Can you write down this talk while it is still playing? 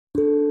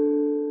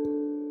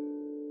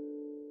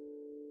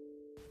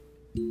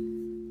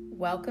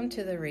Welcome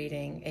to the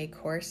reading, A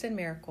Course in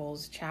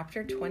Miracles,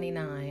 Chapter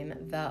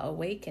 29, The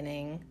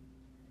Awakening,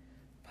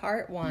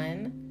 Part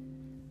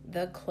 1,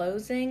 The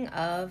Closing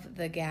of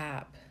the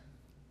Gap.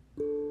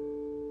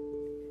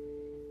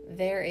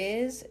 There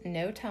is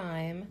no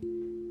time,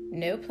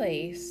 no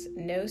place,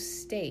 no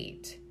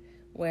state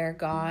where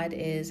God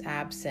is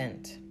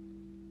absent.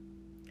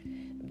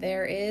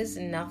 There is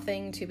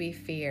nothing to be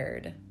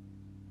feared.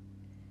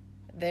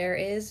 There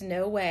is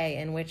no way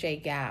in which a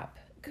gap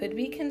could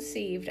be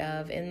conceived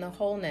of in the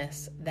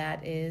wholeness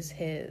that is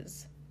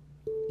His.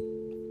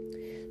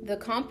 The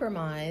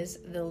compromise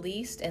the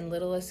least and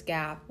littlest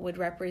gap would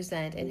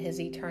represent in His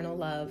eternal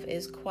love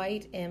is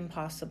quite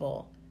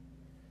impossible,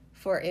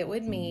 for it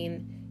would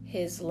mean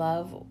His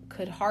love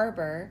could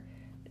harbor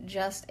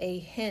just a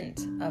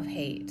hint of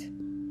hate.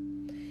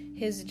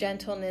 His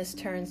gentleness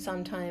turns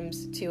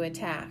sometimes to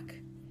attack,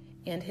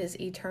 and His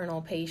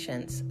eternal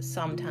patience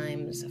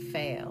sometimes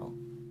fail.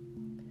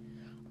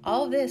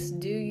 All this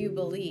do you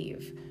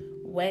believe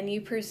when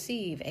you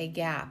perceive a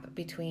gap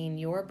between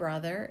your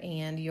brother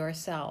and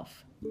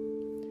yourself.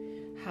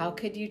 How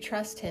could you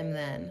trust him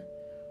then?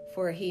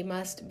 For he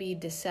must be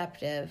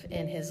deceptive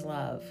in his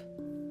love.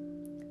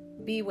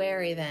 Be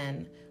wary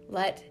then,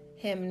 let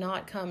him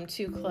not come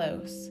too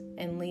close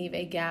and leave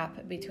a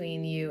gap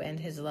between you and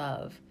his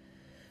love,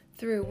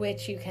 through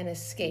which you can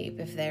escape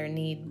if there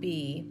need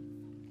be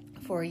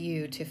for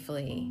you to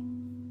flee.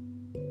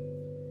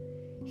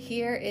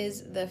 Here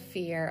is the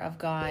fear of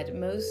God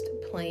most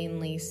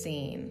plainly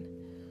seen.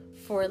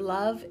 For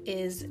love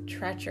is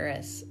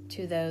treacherous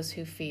to those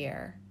who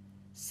fear,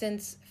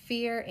 since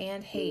fear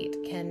and hate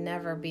can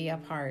never be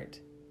apart.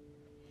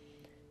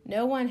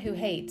 No one who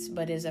hates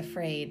but is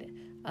afraid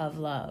of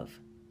love,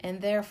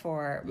 and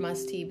therefore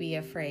must he be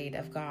afraid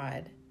of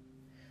God.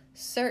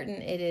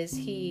 Certain it is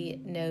he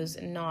knows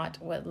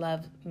not what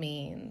love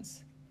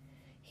means.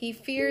 He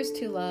fears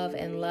to love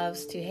and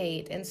loves to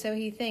hate, and so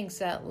he thinks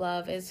that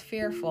love is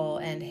fearful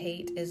and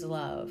hate is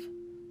love.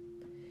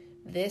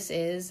 This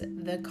is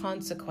the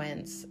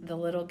consequence the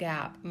little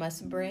gap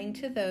must bring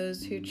to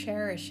those who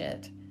cherish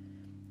it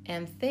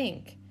and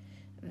think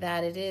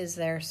that it is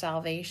their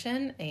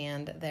salvation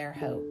and their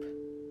hope.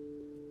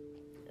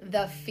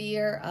 The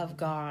fear of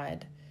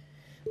God,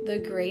 the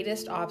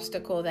greatest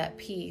obstacle that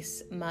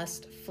peace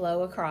must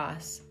flow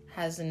across,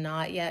 has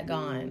not yet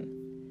gone.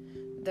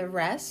 The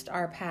rest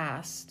are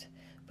past,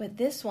 but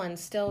this one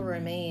still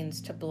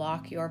remains to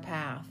block your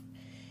path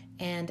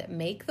and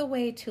make the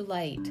way to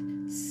light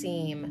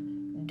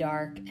seem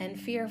dark and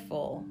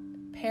fearful,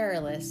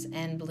 perilous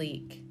and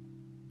bleak.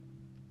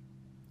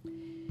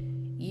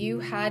 You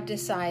had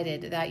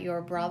decided that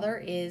your brother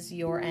is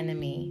your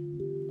enemy.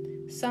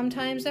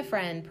 Sometimes a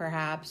friend,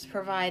 perhaps,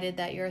 provided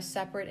that your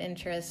separate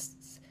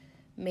interests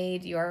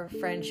made your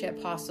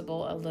friendship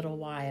possible a little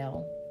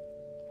while,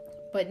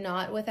 but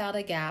not without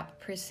a gap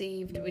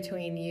perceived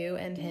between you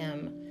and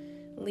him,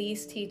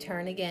 lest he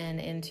turn again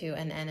into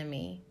an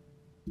enemy.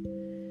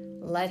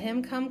 Let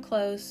him come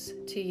close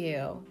to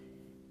you,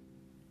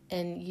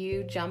 and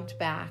you jumped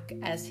back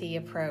as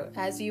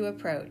you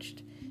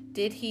approached,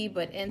 did he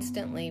but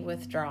instantly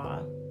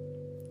withdraw.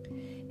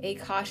 A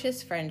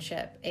cautious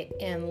friendship,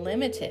 and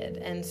limited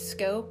in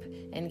scope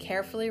and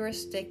carefully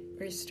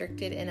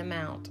restricted in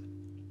amount,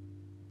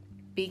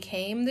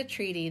 became the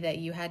treaty that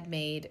you had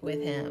made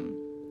with him.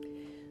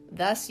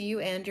 Thus you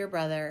and your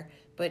brother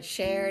but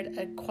shared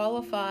a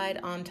qualified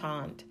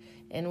entente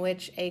in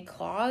which a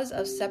clause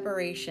of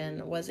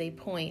separation was a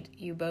point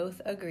you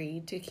both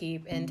agreed to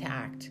keep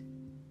intact.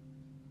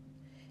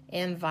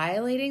 And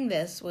violating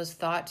this was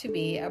thought to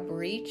be a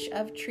breach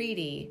of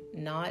treaty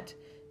not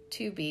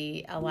to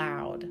be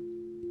allowed.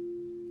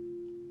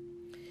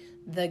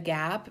 The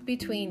gap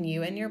between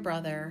you and your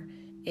brother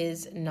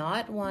is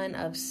not one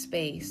of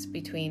space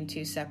between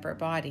two separate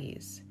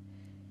bodies,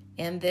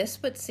 and this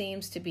but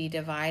seems to be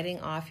dividing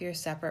off your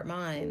separate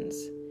minds.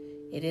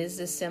 It is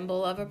the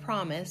symbol of a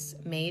promise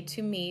made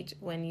to meet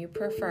when you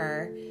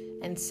prefer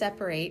and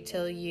separate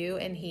till you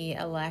and he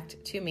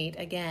elect to meet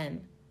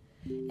again.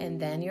 And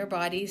then your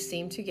bodies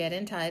seem to get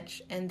in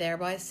touch and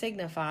thereby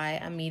signify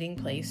a meeting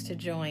place to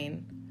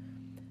join.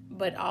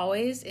 But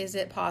always is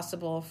it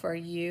possible for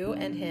you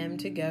and him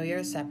to go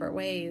your separate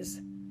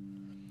ways.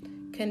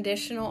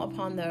 Conditional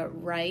upon the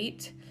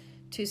right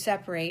to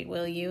separate,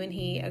 will you and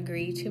he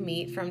agree to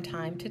meet from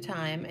time to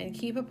time and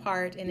keep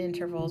apart in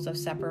intervals of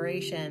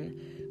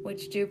separation,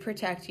 which do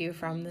protect you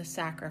from the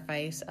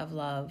sacrifice of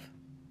love.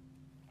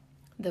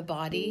 The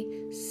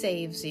body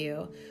saves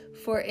you,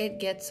 for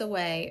it gets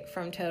away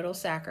from total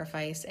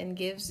sacrifice and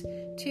gives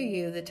to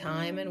you the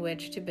time in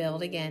which to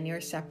build again your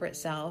separate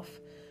self,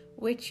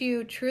 which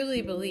you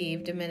truly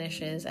believe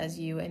diminishes as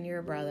you and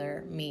your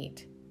brother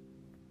meet.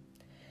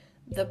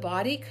 The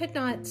body could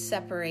not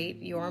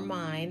separate your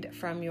mind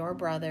from your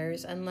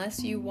brother's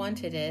unless you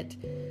wanted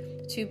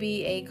it to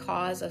be a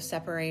cause of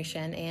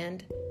separation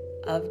and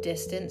of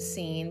distance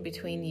seen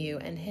between you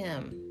and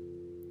him.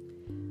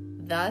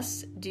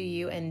 Thus do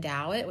you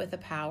endow it with a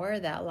power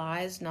that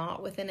lies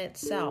not within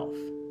itself,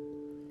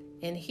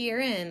 and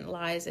herein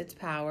lies its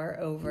power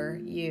over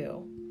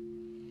you.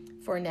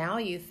 For now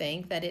you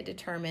think that it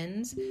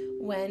determines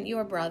when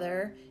your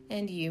brother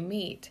and you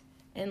meet,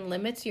 and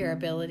limits your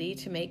ability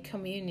to make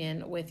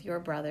communion with your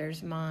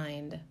brother's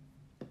mind.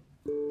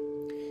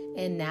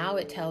 And now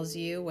it tells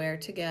you where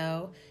to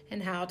go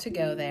and how to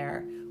go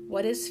there,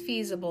 what is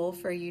feasible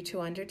for you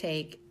to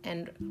undertake,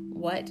 and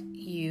what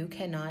you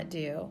cannot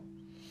do.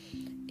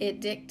 It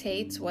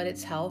dictates what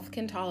its health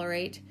can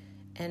tolerate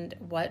and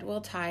what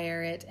will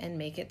tire it and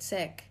make it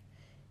sick.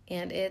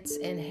 And its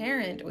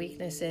inherent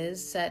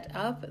weaknesses set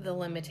up the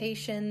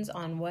limitations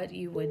on what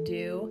you would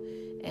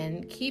do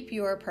and keep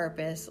your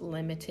purpose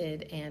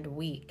limited and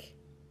weak.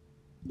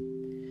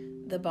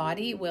 The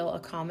body will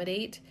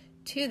accommodate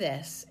to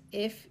this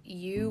if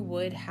you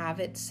would have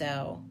it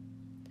so.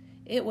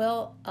 It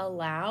will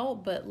allow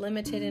but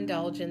limited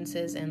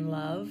indulgences in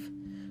love,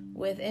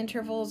 with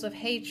intervals of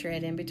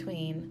hatred in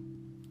between,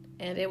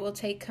 and it will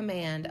take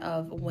command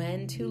of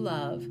when to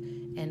love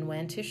and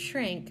when to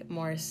shrink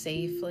more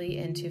safely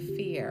into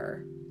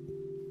fear.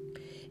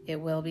 It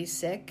will be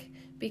sick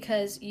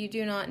because you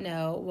do not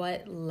know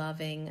what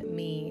loving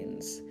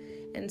means,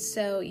 and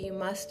so you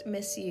must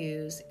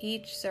misuse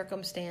each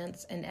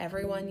circumstance and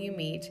everyone you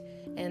meet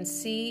and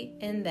see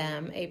in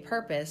them a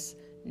purpose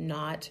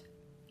not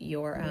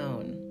your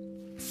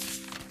own.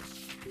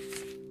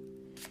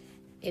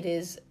 It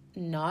is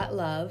not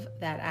love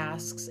that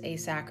asks a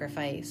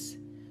sacrifice,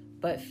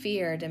 but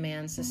fear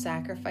demands the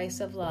sacrifice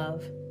of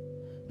love.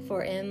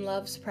 For in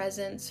love's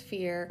presence,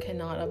 fear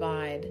cannot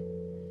abide.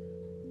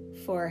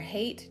 For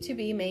hate to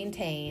be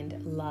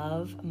maintained,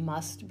 love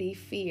must be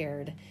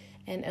feared,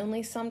 and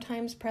only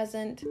sometimes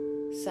present,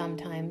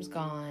 sometimes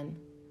gone.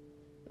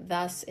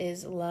 Thus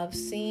is love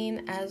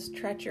seen as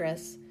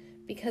treacherous,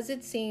 because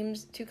it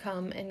seems to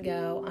come and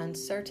go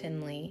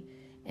uncertainly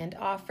and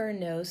offer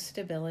no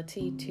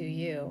stability to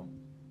you.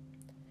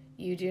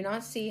 You do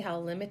not see how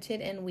limited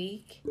and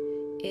weak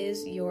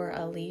is your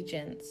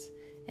allegiance,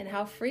 and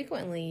how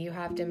frequently you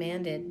have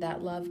demanded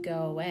that love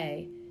go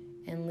away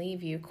and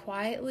leave you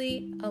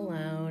quietly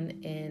alone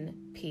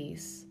in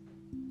peace.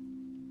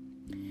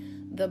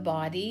 The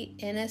body,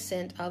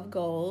 innocent of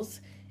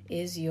goals,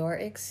 is your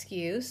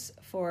excuse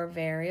for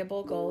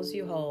variable goals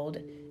you hold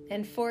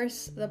and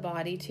force the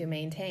body to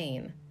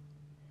maintain.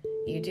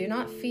 You do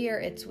not fear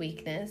its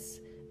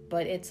weakness,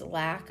 but its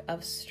lack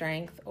of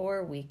strength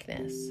or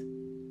weakness.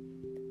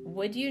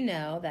 Would you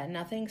know that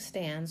nothing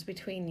stands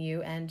between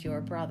you and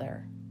your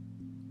brother?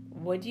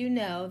 Would you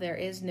know there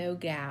is no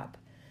gap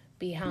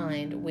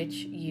behind which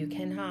you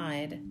can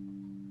hide?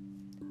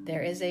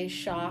 There is a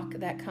shock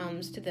that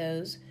comes to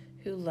those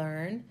who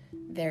learn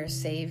their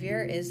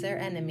Savior is their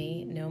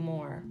enemy no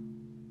more.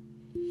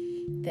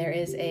 There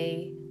is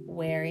a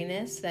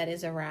wariness that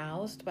is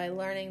aroused by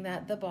learning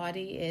that the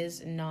body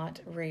is not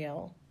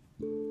real.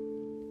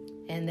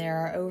 And there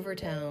are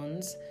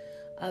overtones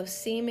of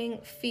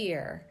seeming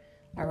fear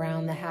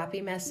around the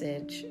happy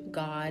message,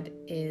 God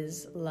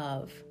is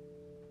love.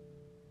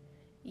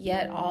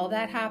 Yet all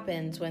that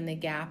happens when the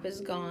gap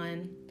is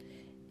gone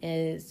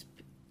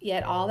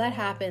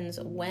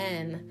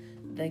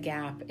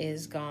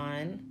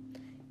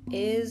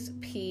is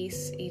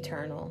peace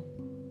eternal.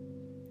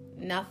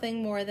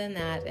 Nothing more than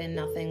that and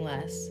nothing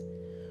less.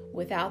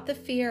 Without the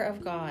fear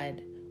of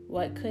God,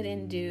 what could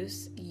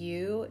induce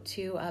you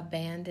to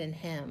abandon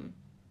Him?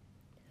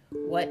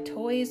 What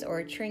toys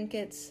or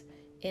trinkets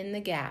in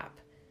the gap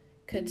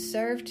could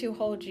serve to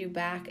hold you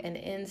back an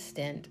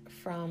instant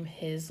from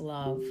His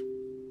love?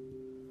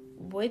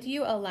 Would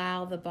you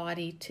allow the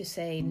body to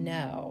say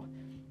no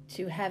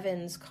to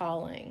heaven's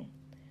calling?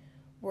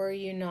 Were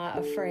you not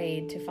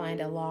afraid to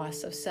find a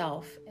loss of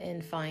self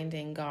in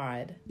finding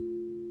God?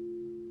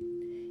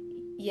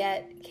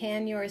 Yet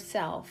can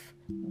yourself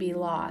be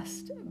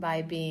lost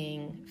by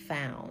being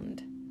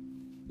found?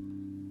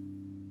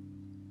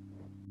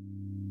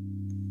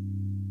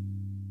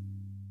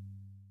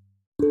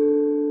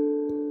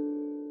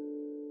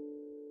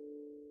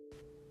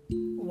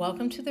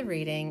 Welcome to the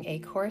reading, A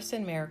Course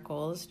in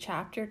Miracles,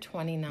 Chapter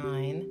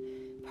 29,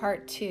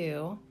 Part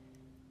 2,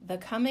 The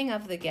Coming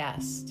of the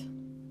Guest.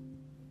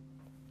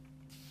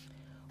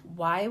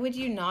 Why would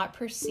you not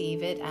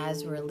perceive it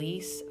as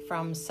release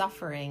from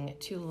suffering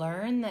to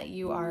learn that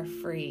you are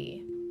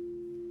free?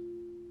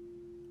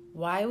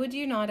 Why would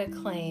you not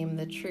acclaim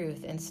the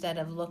truth instead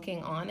of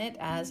looking on it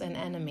as an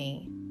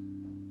enemy?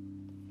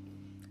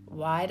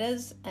 Why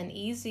does an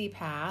easy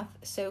path,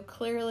 so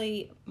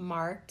clearly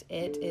marked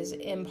it is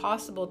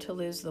impossible to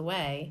lose the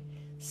way,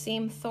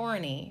 seem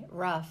thorny,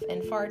 rough,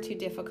 and far too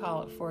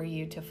difficult for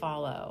you to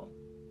follow?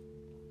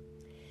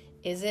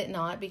 Is it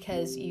not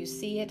because you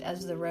see it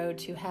as the road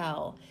to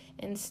hell,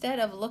 instead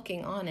of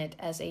looking on it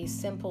as a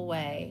simple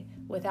way,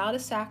 without a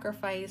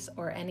sacrifice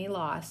or any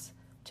loss,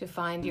 to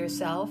find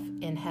yourself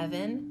in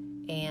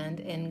heaven and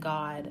in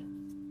God?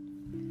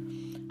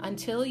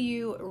 Until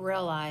you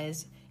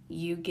realize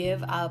you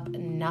give up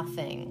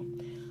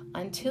nothing,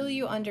 until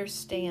you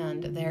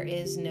understand there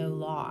is no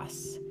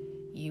loss,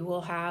 you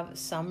will have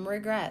some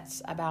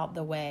regrets about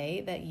the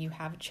way that you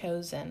have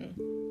chosen.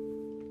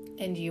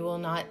 and you will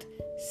not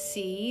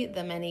see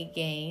the many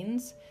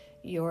gains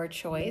your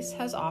choice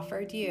has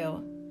offered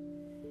you.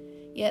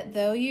 Yet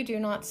though you do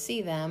not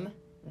see them,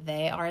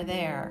 they are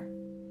there.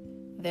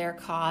 Their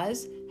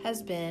cause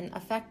has been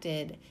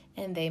affected,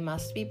 and they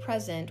must be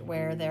present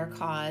where their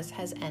cause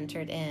has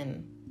entered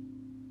in.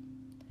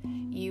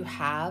 You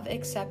have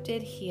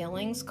accepted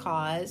healing's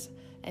cause,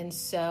 and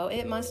so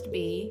it must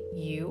be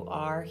you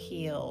are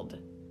healed.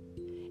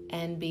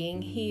 And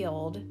being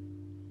healed,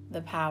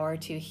 the power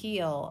to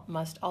heal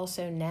must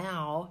also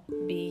now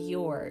be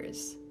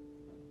yours.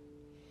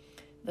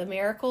 The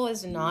miracle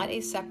is not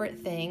a separate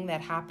thing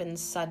that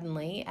happens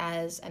suddenly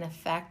as an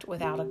effect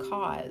without a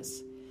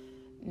cause,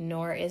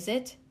 nor is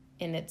it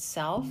in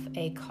itself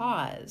a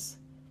cause,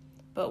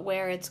 but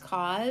where its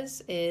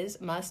cause is,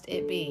 must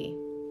it be.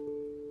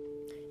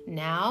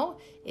 Now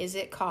is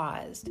it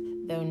caused,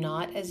 though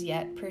not as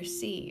yet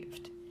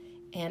perceived,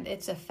 and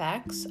its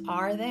effects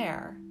are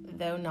there,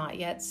 though not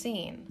yet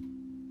seen.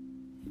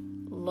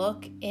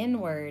 Look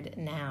inward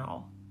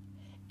now,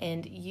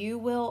 and you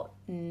will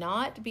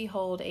not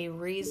behold a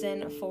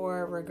reason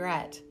for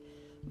regret,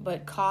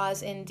 but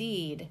cause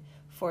indeed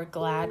for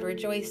glad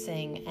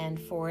rejoicing and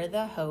for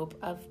the hope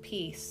of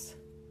peace.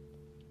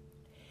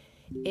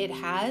 It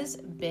has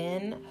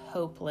been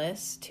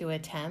hopeless to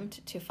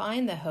attempt to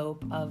find the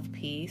hope of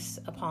peace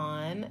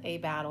upon a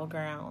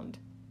battleground.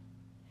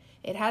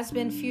 It has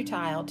been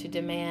futile to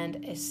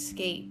demand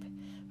escape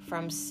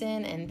from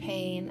sin and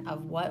pain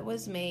of what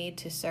was made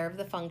to serve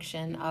the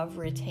function of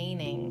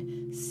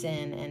retaining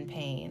sin and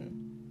pain.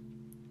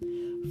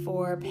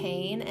 For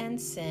pain and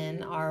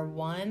sin are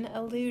one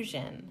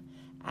illusion,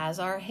 as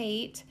are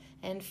hate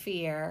and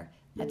fear,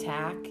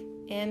 attack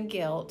and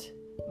guilt,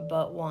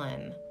 but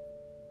one.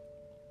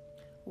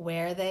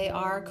 Where they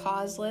are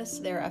causeless,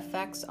 their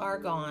effects are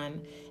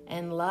gone,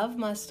 and love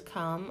must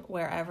come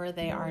wherever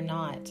they are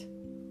not.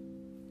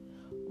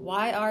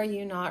 Why are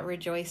you not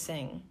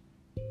rejoicing?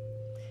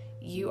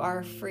 You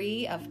are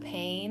free of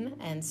pain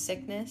and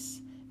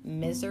sickness,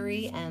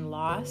 misery and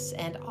loss,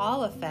 and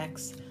all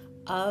effects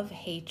of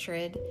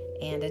hatred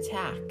and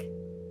attack.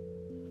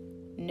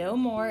 No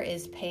more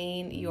is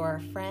pain your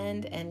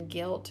friend and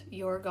guilt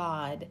your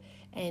God,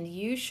 and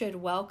you should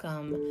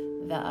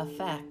welcome the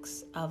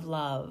effects of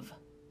love.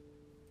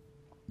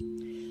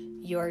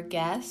 Your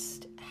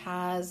guest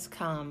has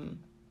come.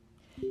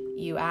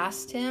 You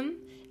asked him,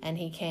 and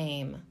he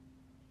came.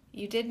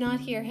 You did not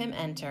hear him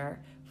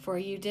enter, for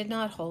you did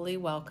not wholly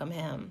welcome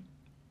him,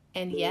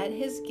 and yet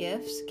his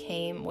gifts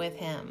came with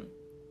him.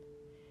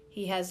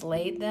 He has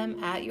laid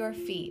them at your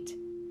feet,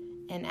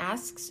 and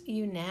asks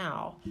you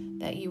now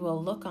that you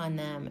will look on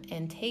them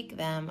and take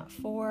them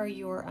for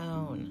your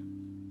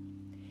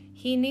own.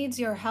 He needs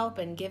your help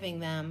in giving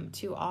them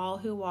to all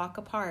who walk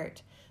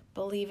apart,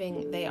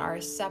 believing they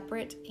are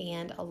separate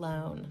and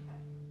alone.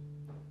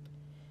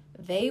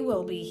 They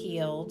will be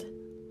healed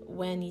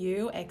when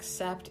you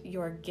accept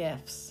your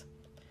gifts,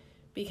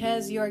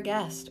 because your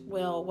guest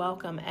will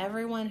welcome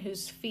everyone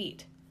whose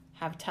feet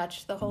have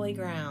touched the holy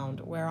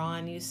ground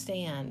whereon you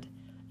stand,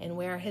 and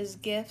where his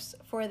gifts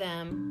for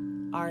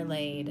them are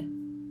laid.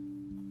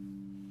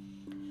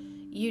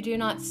 You do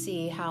not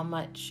see how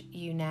much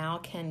you now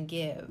can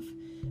give,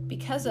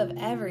 because of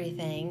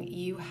everything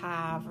you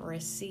have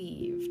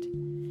received.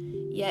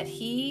 Yet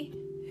he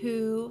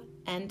who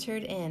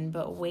entered in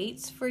but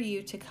waits for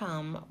you to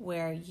come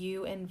where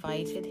you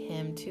invited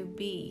him to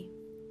be.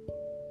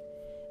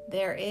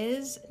 There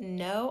is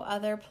no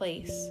other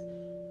place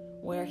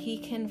where he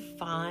can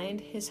find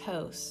his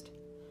host,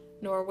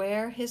 nor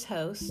where his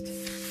host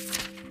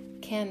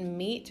can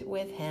meet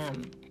with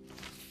him.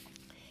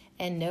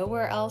 And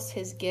nowhere else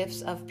his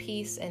gifts of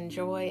peace and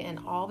joy and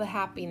all the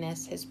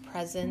happiness his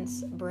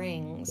presence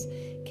brings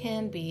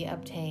can be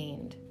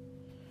obtained.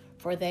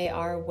 For they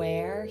are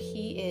where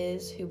he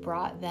is who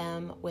brought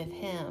them with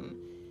him,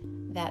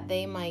 that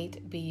they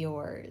might be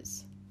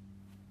yours.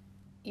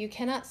 You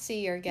cannot see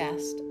your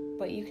guest,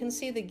 but you can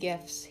see the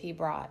gifts he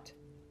brought.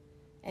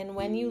 And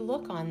when you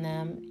look on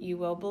them, you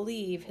will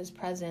believe his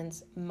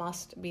presence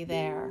must be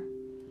there.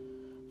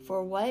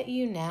 For what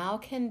you now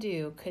can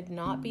do could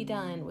not be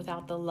done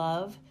without the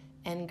love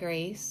and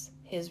grace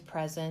his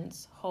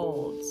presence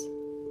holds.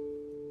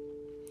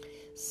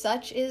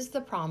 Such is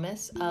the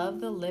promise of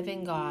the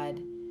living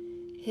God.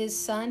 His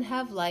Son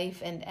have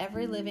life, and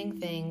every living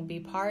thing be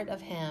part of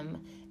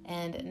him,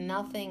 and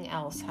nothing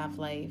else have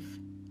life.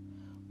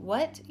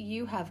 What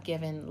you have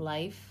given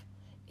life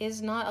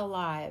is not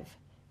alive,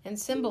 and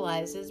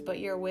symbolizes but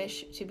your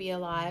wish to be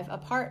alive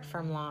apart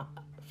from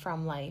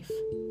life.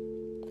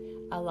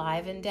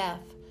 Alive in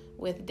death,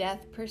 with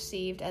death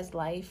perceived as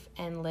life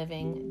and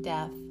living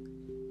death.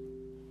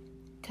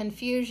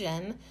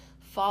 Confusion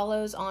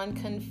follows on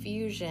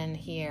confusion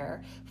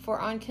here, for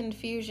on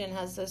confusion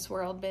has this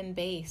world been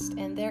based,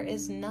 and there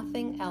is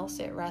nothing else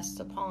it rests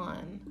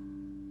upon.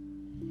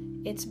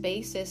 Its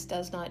basis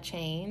does not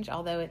change,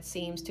 although it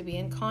seems to be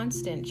in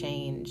constant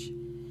change.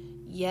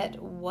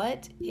 Yet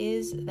what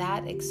is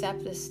that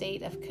except the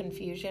state of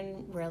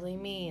confusion really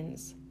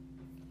means?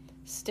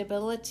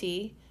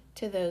 Stability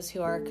to those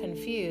who are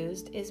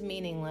confused, is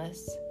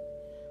meaningless,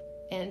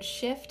 and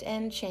shift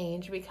and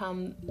change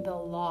become the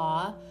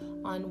law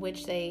on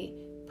which they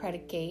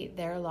predicate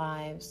their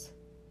lives.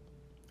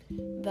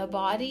 The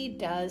body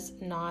does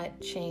not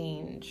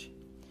change.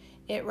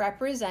 It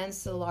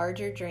represents the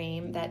larger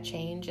dream that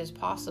change is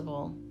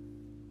possible.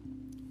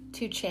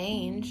 To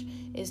change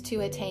is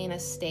to attain a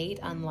state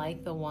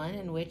unlike the one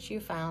in which you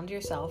found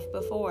yourself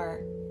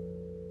before.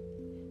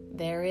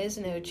 There is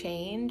no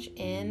change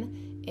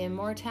in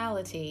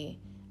immortality,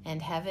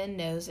 and heaven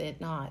knows it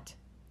not.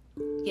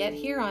 Yet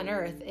here on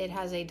earth it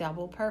has a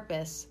double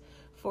purpose,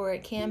 for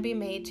it can be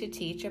made to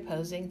teach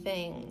opposing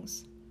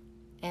things,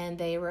 and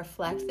they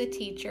reflect the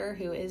teacher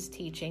who is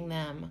teaching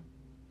them.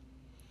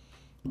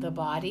 The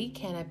body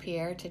can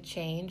appear to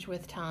change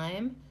with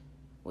time,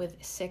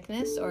 with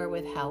sickness or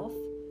with health,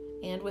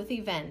 and with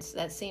events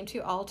that seem to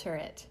alter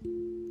it.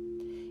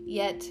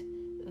 Yet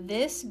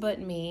this but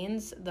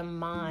means the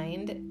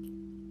mind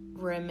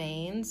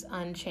remains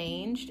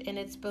unchanged in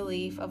its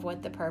belief of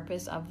what the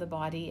purpose of the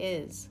body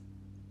is.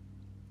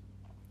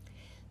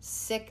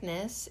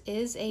 Sickness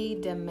is a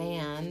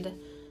demand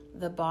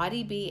the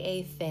body be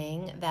a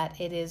thing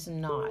that it is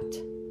not.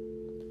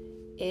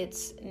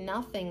 Its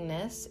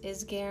nothingness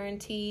is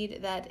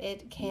guaranteed that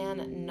it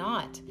can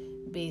not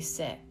be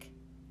sick.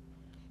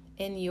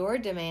 In your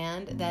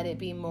demand that it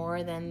be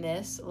more than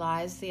this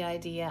lies the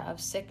idea of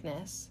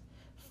sickness,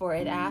 for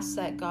it asks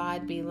that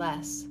God be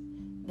less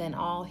than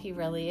all he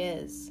really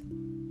is.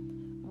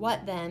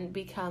 What then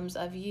becomes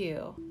of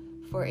you?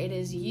 For it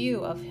is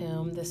you of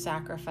whom the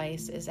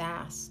sacrifice is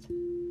asked.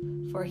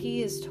 For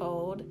he is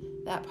told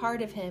that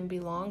part of him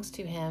belongs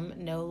to him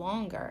no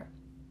longer.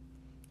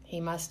 He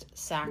must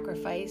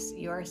sacrifice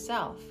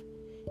yourself,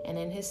 and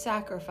in his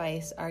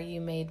sacrifice are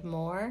you made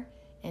more,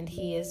 and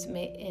he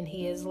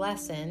is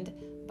lessened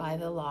by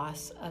the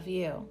loss of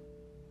you.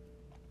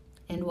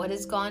 And what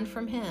is gone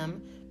from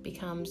him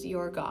becomes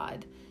your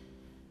God,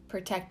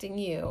 protecting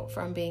you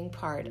from being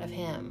part of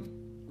him.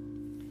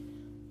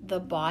 The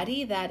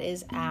body that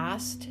is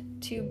asked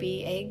to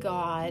be a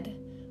God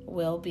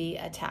will be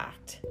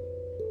attacked,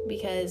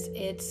 because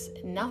its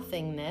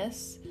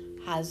nothingness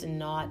has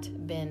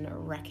not been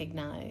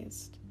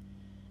recognized.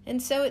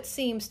 And so it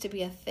seems to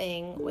be a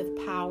thing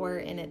with power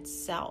in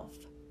itself,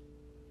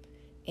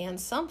 and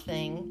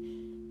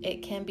something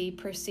it can be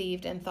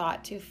perceived and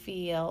thought to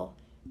feel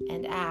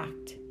and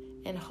act,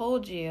 and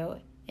hold you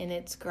in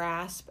its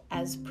grasp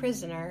as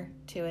prisoner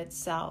to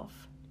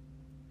itself.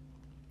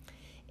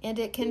 And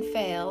it can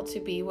fail to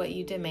be what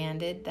you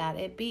demanded that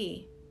it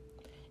be,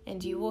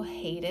 and you will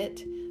hate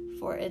it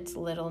for its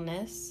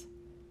littleness,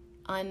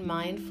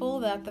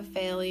 unmindful that the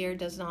failure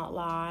does not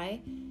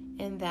lie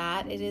in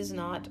that it is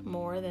not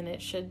more than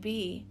it should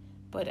be,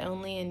 but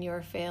only in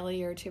your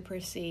failure to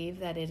perceive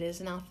that it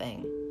is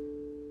nothing.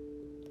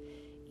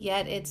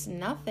 Yet its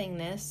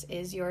nothingness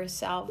is your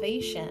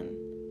salvation,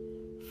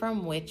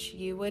 from which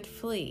you would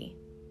flee.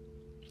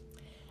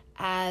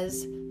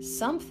 As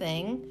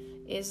something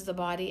is the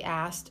body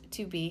asked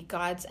to be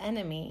God's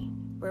enemy,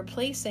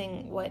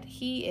 replacing what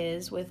he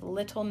is with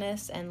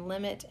littleness and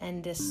limit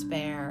and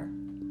despair.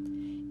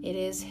 It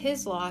is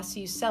his loss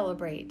you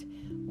celebrate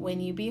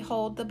when you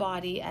behold the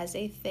body as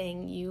a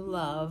thing you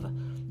love,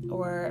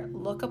 or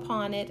look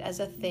upon it as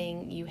a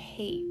thing you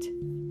hate.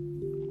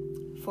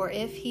 For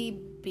if he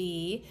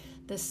be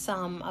the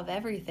sum of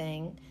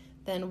everything,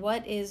 then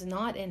what is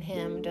not in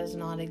him does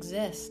not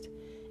exist,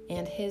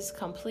 and his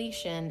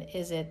completion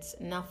is its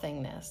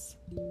nothingness.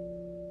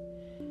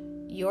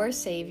 Your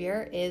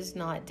Savior is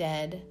not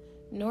dead,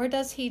 nor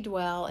does he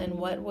dwell in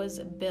what was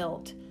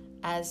built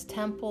as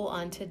temple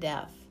unto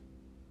death.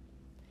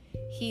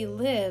 He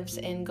lives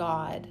in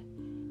God,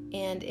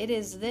 and it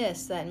is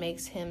this that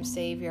makes him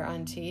Savior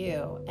unto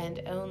you,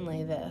 and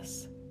only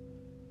this.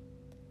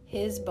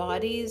 His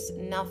body's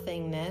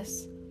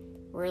nothingness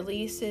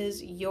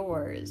releases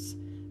yours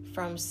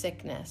from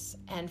sickness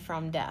and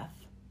from death.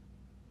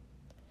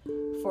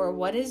 For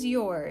what is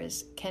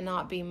yours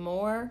cannot be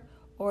more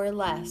or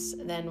less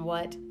than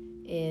what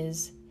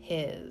is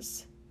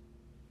his.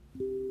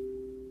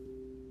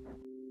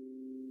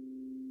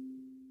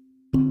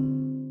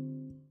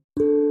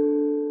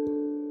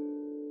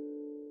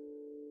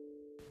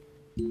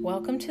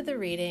 Welcome to the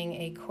reading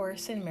A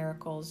Course in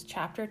Miracles,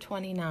 Chapter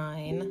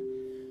 29,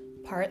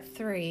 Part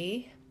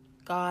 3,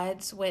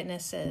 God's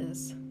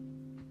Witnesses.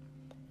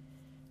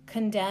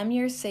 Condemn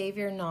your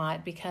Savior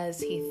not because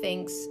he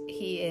thinks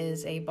he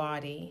is a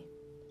body.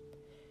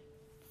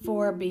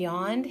 For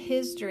beyond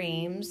his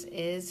dreams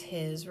is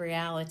his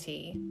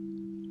reality.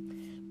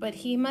 But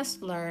he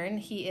must learn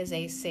he is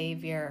a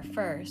Savior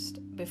first,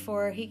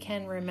 before he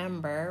can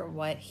remember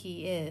what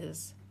he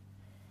is.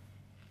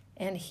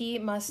 And he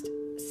must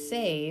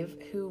save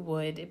who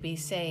would be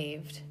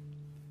saved.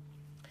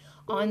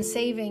 On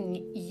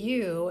saving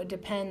you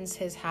depends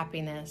his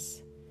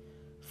happiness.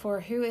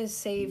 For who is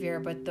Savior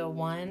but the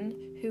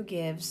one who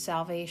gives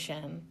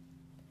salvation?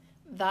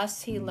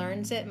 Thus he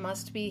learns it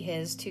must be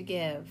his to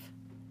give.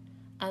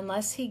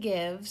 Unless he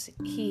gives,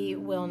 he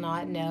will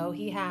not know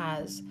he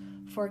has,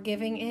 for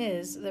giving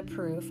is the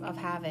proof of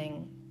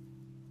having.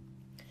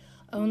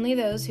 Only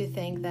those who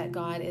think that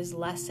God is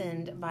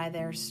lessened by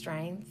their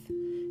strength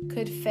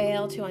could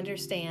fail to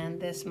understand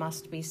this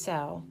must be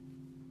so.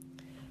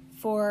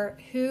 For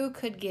who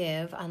could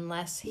give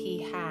unless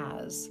he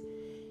has?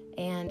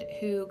 And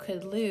who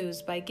could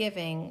lose by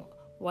giving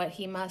what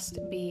he must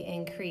be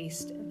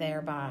increased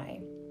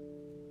thereby?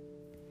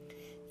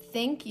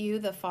 Think you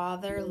the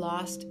Father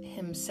lost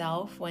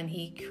himself when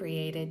he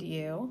created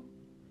you?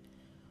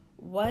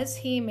 Was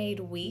he made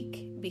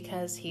weak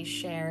because he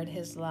shared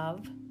his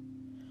love?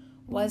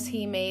 Was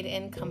he made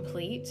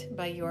incomplete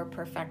by your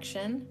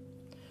perfection?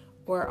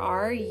 Or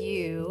are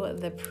you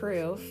the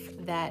proof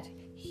that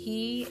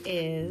he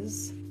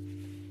is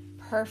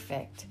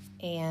perfect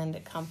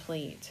and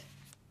complete?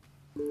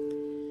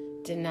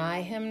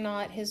 Deny him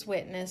not his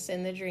witness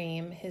in the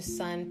dream his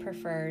Son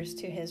prefers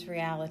to his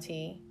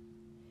reality.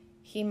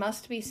 He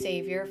must be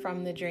Savior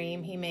from the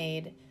dream he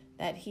made,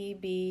 that he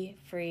be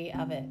free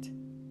of it.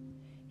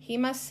 He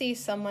must see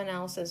someone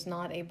else as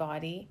not a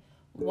body,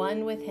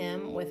 one with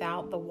him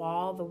without the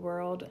wall the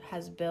world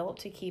has built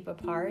to keep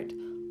apart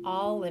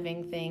all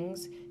living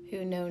things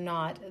who know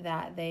not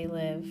that they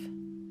live.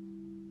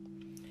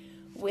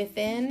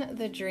 Within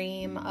the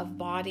dream of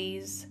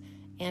bodies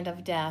and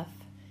of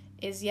death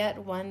is yet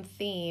one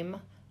theme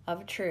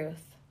of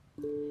truth.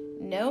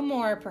 No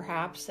more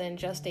perhaps than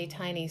just a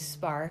tiny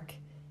spark,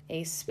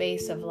 a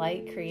space of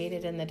light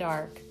created in the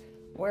dark,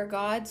 where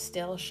God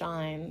still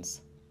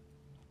shines.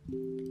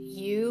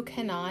 You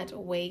cannot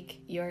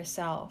wake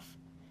yourself,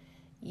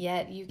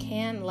 yet you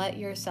can let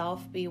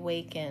yourself be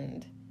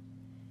wakened.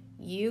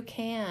 You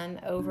can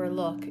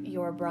overlook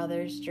your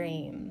brother's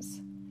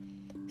dreams.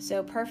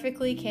 So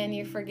perfectly can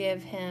you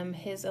forgive him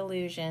his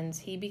illusions,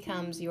 he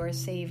becomes your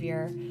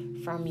Savior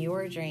from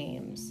your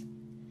dreams.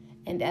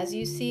 And as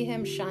you see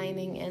him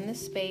shining in the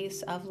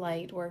space of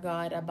light where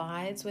God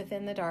abides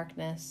within the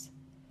darkness,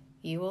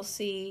 you will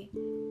see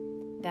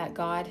that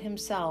God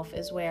himself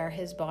is where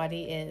his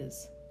body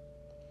is.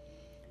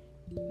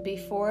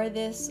 Before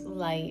this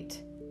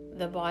light,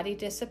 the body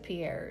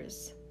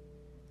disappears,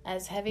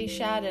 as heavy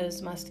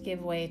shadows must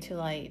give way to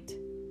light.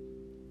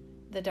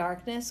 The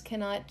darkness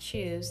cannot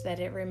choose that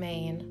it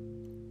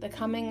remain. The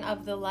coming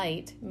of the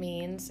light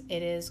means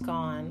it is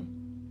gone.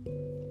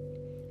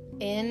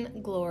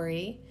 In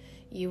glory,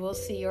 you will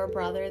see your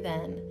brother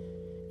then,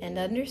 and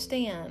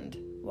understand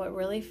what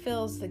really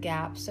fills the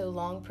gap so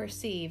long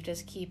perceived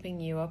as keeping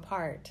you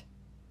apart.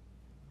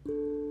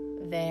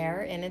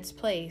 There, in its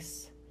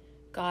place,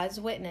 God's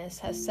witness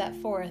has set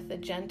forth the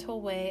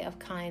gentle way of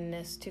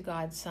kindness to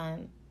God's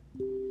Son.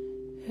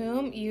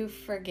 Whom you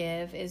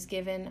forgive is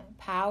given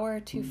power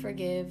to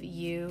forgive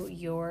you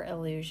your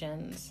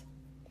illusions.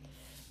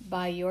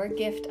 By your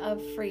gift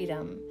of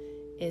freedom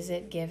is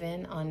it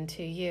given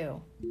unto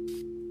you.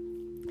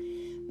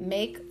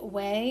 Make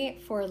way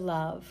for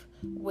love,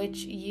 which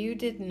you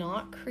did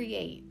not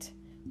create,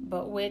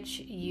 but which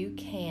you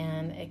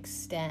can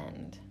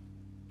extend.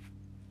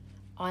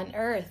 On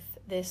earth,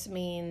 this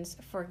means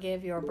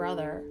forgive your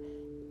brother,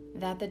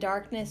 that the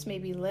darkness may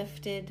be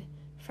lifted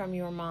from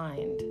your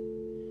mind.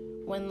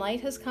 When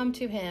light has come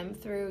to him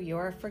through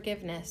your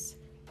forgiveness,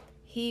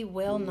 he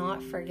will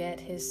not forget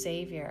his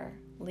Savior,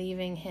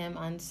 leaving him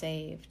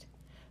unsaved.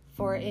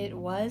 For it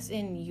was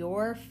in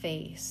your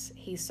face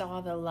he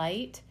saw the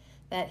light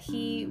that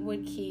he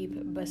would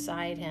keep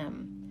beside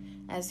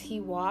him as he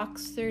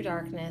walks through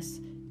darkness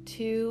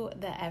to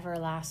the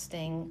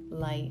everlasting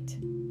light.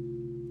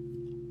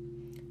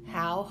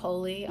 How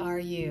holy are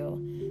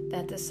you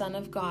that the Son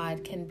of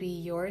God can be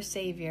your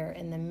Savior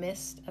in the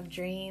midst of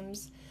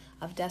dreams,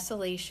 of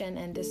desolation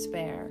and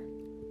despair.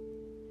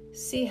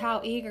 See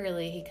how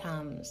eagerly he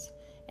comes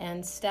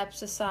and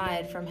steps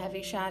aside from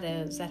heavy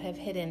shadows that have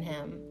hidden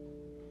him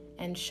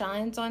and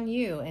shines on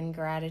you in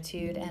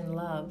gratitude and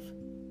love.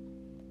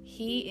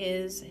 He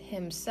is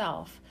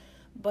himself,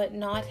 but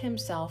not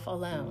himself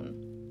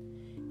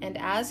alone. And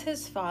as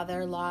his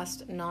Father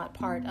lost not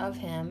part of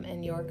him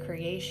in your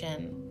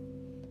creation,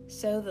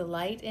 so the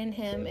light in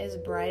him is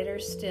brighter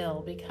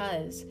still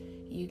because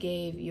you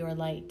gave your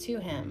light to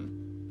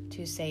him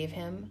to save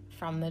him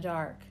from the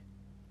dark.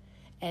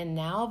 And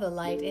now the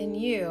light in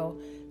you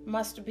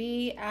must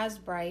be as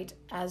bright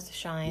as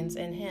shines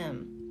in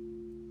him.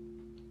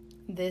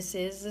 This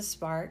is the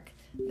spark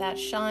that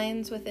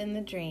shines within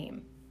the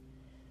dream,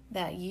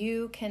 that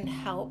you can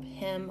help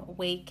him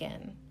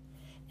waken,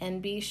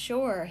 and be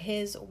sure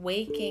his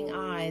waking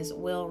eyes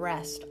will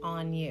rest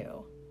on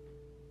you.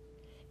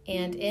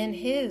 And in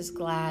his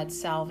glad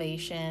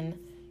salvation,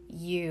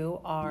 you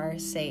are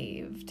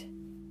saved.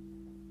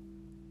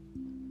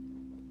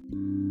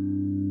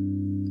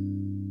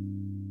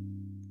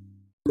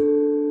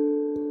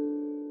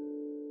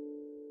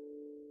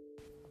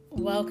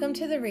 Welcome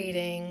to the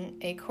reading,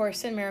 A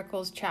Course in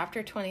Miracles,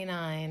 Chapter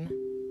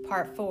 29,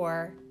 Part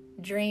 4,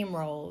 Dream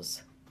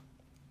Roles.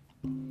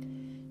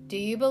 Do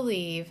you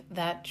believe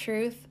that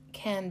truth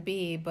can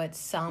be but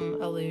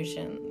some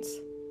illusions?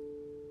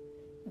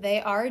 They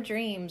are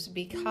dreams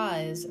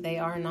because they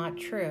are not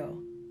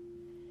true.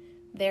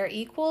 Their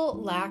equal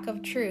lack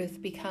of truth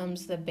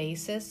becomes the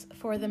basis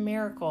for the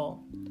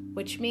miracle,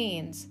 which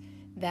means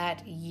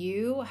that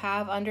you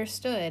have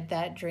understood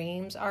that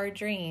dreams are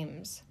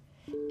dreams,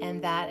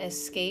 and that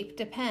escape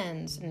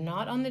depends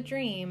not on the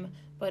dream,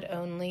 but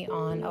only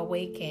on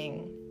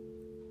awaking.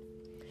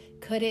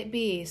 Could it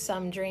be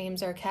some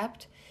dreams are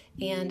kept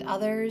and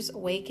others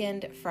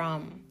wakened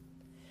from?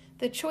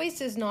 The choice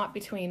is not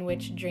between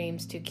which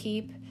dreams to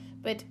keep,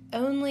 but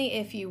only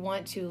if you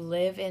want to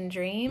live in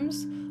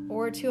dreams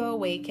or to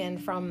awaken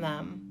from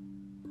them.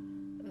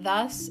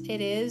 Thus,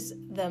 it is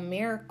the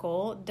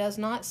miracle does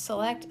not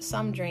select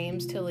some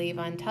dreams to leave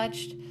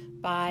untouched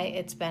by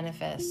its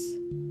benefice.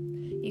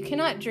 You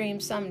cannot dream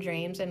some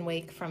dreams and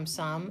wake from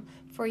some,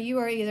 for you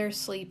are either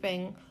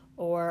sleeping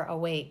or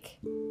awake,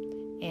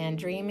 and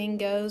dreaming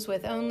goes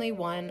with only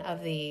one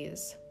of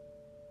these.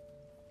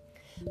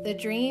 The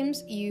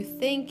dreams you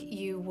think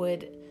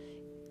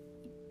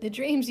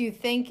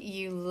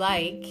you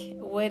like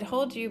would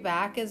hold you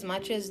back as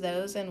much as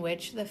those in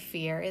which the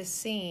fear is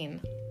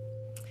seen.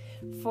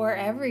 For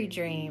every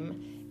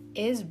dream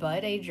is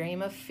but a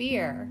dream of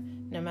fear,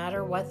 no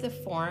matter what the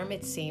form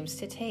it seems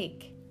to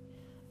take.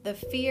 The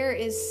fear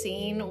is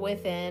seen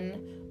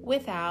within,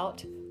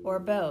 without, or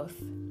both,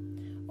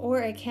 or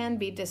it can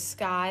be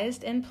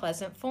disguised in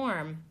pleasant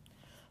form,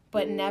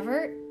 but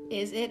never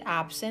is it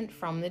absent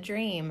from the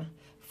dream,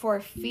 for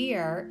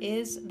fear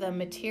is the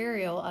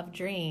material of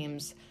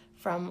dreams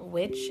from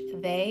which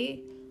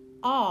they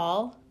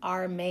all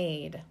are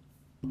made.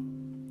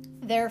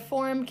 Their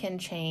form can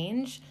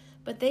change,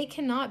 but they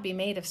cannot be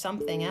made of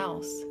something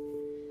else.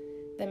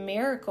 The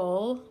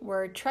miracle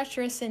were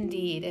treacherous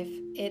indeed if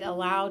it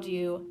allowed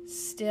you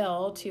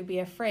still to be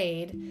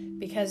afraid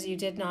because you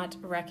did not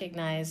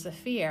recognize the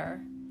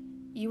fear.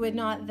 You would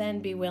not then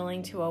be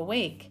willing to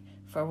awake,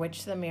 for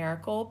which the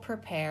miracle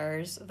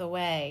prepares the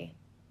way.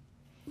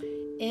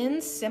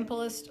 In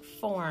simplest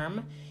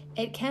form,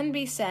 it can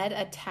be said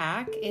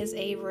attack is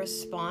a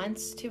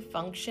response to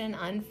function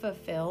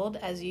unfulfilled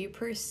as you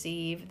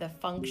perceive the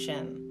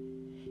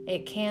function.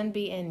 It can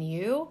be in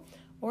you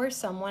or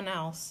someone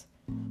else,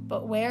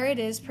 but where it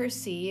is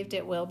perceived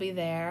it will be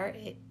there,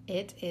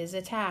 it is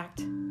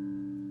attacked.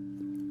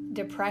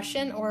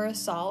 Depression or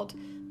assault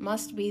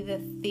must be the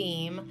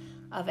theme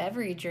of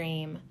every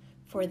dream,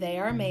 for they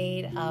are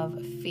made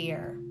of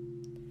fear.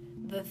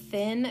 The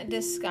thin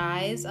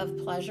disguise of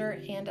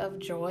pleasure and of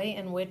joy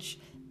in which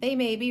they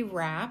may be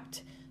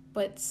wrapped,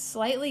 but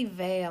slightly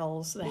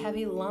veils the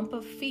heavy lump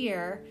of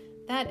fear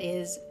that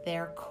is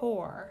their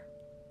core.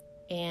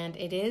 And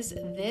it is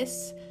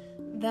this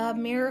the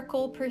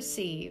miracle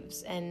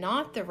perceives, and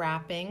not the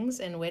wrappings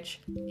in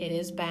which it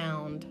is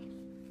bound.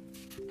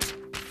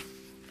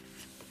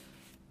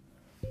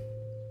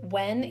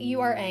 When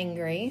you are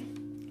angry,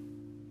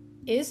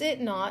 is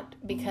it not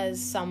because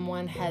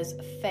someone has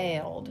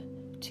failed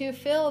to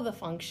fill the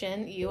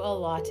function you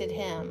allotted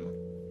him?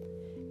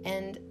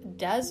 And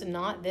does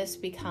not this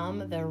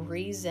become the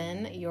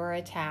reason your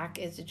attack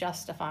is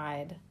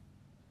justified?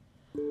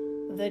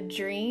 The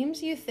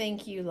dreams you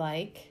think you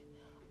like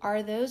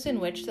are those in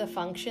which the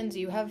functions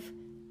you have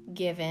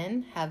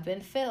given have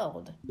been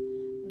filled.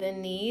 The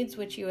needs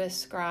which you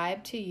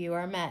ascribe to you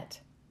are met.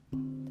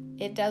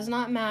 It does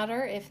not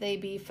matter if they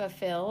be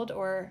fulfilled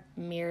or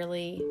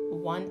merely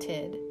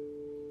wanted.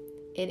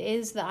 It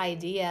is the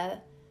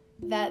idea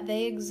that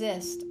they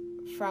exist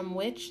from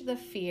which the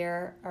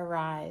fear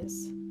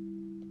arise.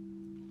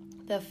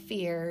 The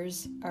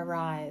fears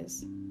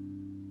arise.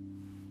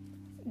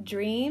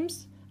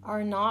 Dreams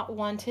are not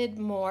wanted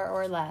more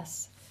or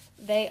less.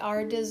 They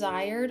are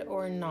desired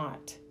or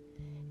not.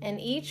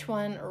 And each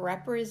one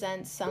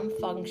represents some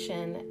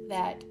function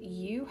that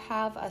you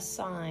have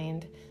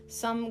assigned,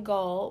 some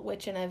goal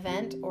which an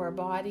event or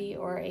body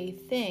or a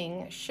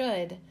thing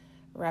should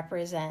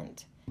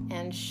represent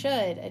and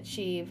should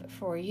achieve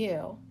for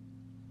you.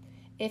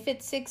 If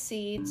it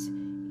succeeds,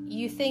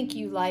 you think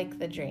you like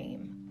the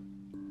dream.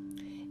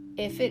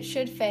 If it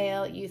should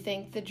fail, you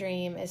think the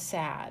dream is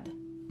sad.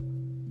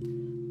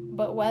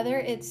 But whether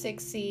it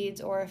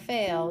succeeds or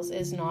fails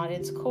is not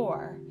its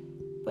core,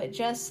 but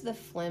just the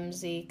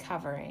flimsy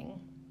covering.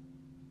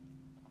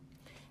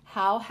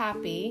 How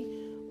happy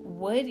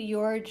would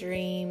your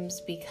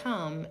dreams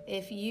become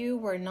if you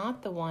were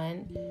not the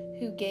one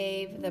who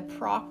gave the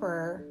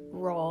proper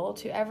role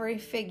to every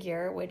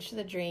figure which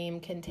the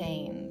dream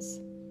contains?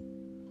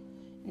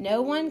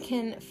 No one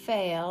can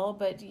fail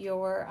but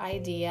your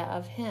idea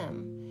of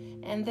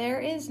him, and there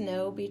is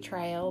no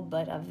betrayal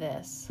but of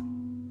this.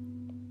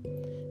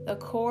 The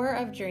core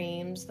of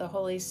dreams the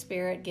Holy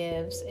Spirit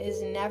gives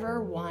is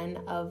never one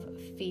of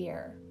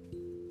fear.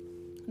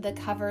 The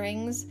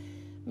coverings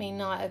may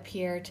not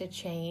appear to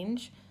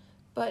change,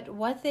 but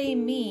what they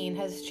mean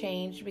has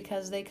changed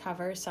because they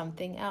cover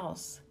something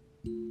else.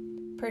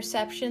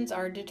 Perceptions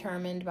are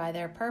determined by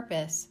their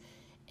purpose,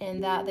 in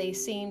that they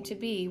seem to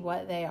be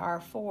what they are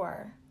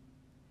for.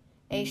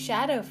 A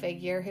shadow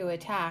figure who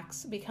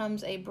attacks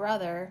becomes a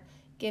brother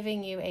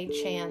giving you a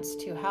chance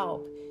to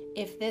help,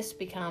 if this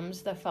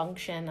becomes the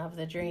function of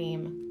the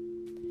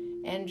dream.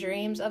 and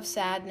dreams of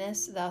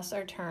sadness thus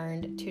are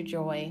turned to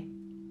joy.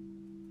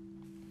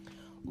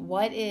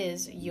 What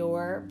is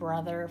your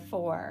brother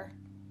for?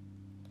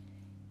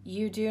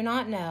 You do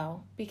not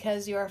know,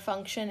 because your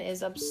function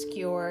is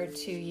obscure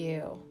to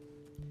you.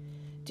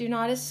 Do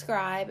not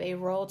ascribe a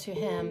role to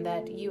him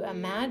that you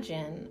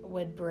imagine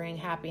would bring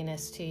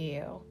happiness to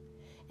you,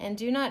 and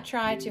do not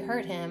try to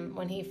hurt him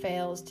when he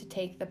fails to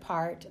take the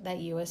part that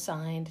you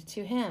assigned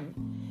to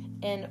him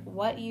in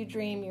what you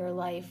dream your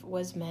life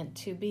was meant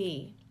to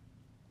be.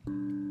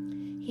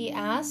 He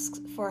asks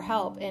for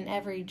help in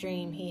every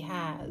dream he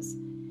has,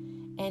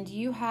 and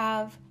you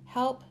have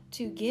help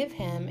to give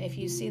him if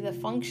you see the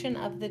function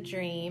of the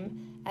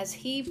dream as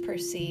he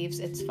perceives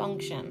its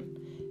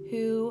function,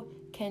 who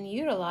can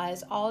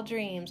utilize all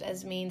dreams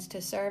as means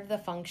to serve the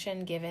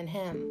function given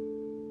him.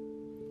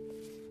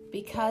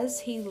 Because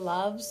he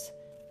loves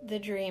the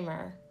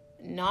dreamer,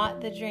 not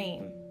the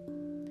dream,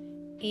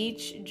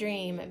 each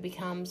dream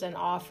becomes an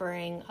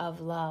offering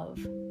of love.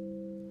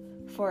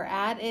 For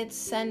at its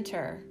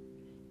center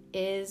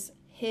is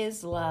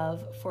his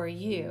love for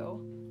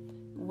you,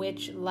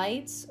 which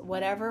lights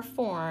whatever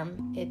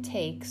form it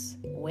takes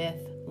with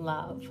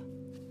love.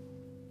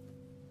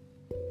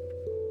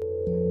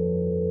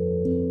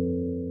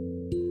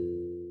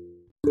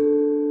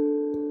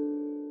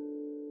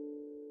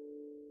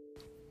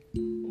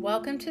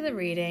 Welcome to the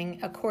reading,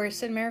 A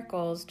Course in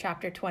Miracles,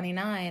 Chapter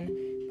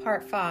 29,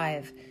 Part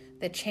 5,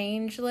 The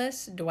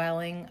Changeless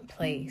Dwelling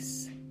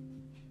Place.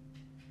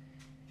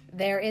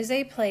 There is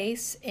a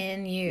place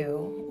in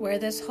you where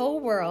this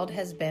whole world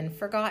has been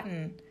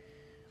forgotten,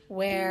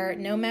 where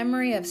no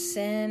memory of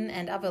sin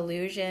and of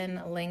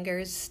illusion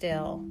lingers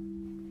still.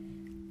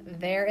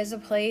 There is a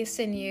place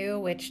in you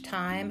which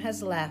time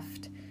has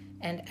left,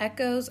 and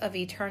echoes of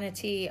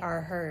eternity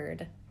are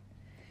heard.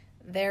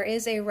 There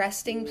is a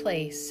resting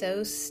place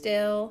so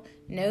still,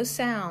 no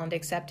sound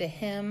except a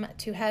hymn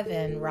to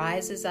heaven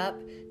rises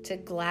up to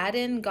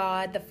gladden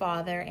God the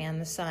Father and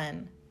the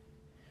Son.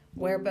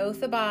 Where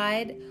both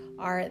abide,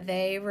 are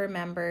they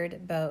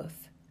remembered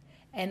both,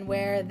 and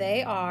where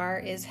they are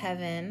is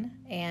heaven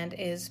and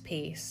is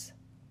peace.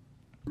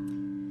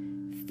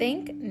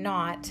 Think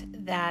not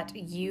that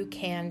you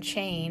can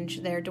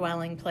change their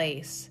dwelling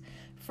place,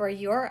 for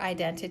your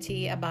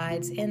identity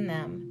abides in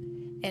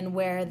them, and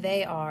where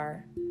they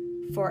are,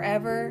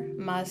 forever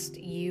must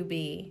you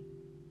be.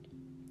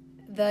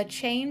 The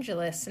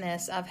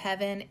changelessness of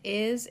heaven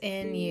is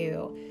in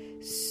you,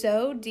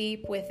 so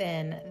deep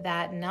within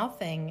that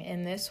nothing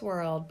in this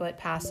world but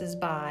passes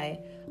by,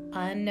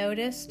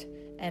 unnoticed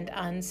and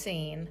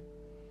unseen.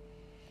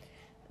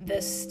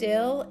 The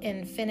still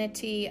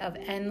infinity of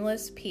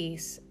endless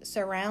peace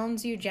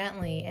surrounds you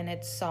gently in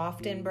its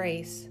soft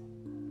embrace,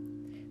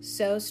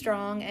 so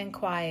strong and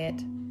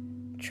quiet,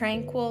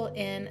 tranquil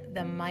in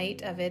the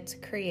might of its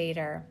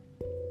Creator.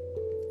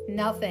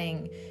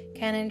 Nothing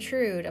can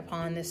intrude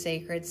upon the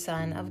sacred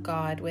Son of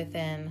God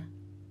within.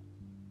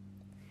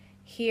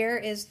 Here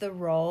is the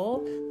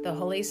role the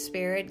Holy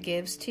Spirit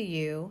gives to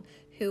you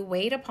who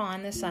wait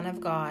upon the Son of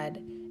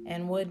God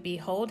and would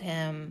behold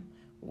him,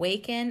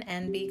 waken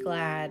and be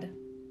glad.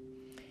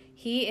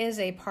 He is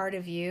a part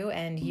of you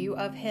and you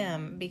of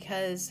him,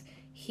 because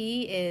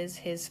he is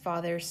his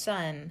Father's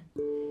Son,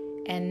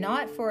 and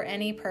not for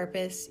any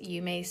purpose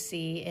you may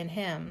see in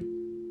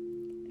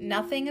him.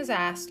 Nothing is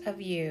asked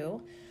of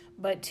you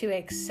but to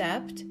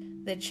accept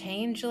the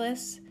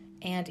changeless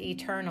and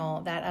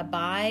eternal that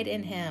abide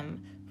in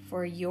him,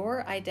 for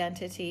your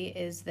identity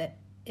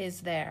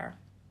is there.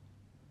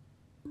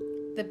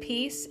 The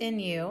peace in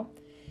you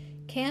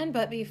can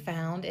but be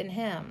found in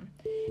him,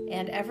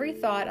 and every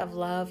thought of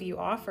love you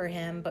offer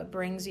him but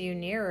brings you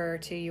nearer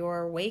to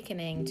your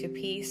awakening to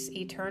peace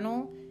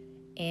eternal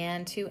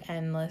and to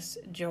endless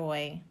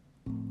joy.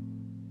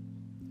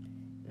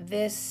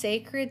 This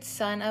sacred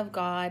Son of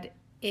God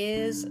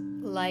is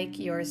like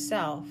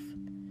yourself,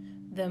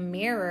 the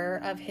mirror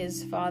of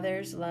his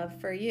Father's love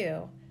for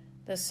you,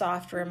 the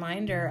soft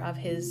reminder of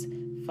his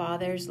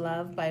Father's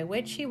love by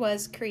which he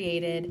was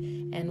created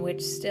and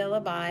which still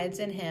abides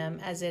in him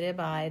as it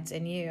abides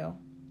in you.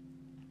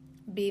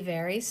 Be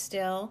very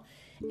still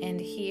and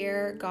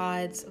hear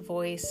God's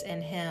voice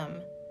in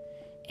him,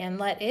 and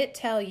let it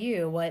tell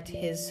you what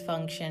his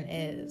function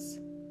is.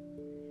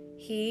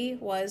 He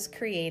was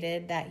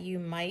created that you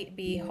might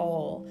be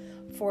whole,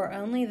 for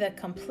only the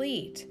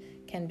complete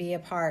can be a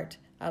part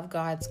of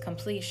God's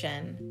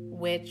completion,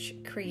 which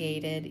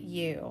created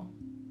you.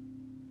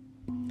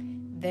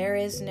 There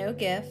is no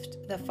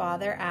gift the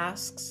Father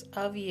asks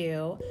of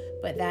you,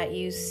 but that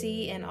you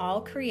see in all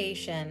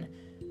creation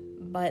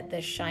but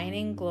the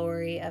shining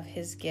glory of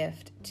his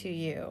gift to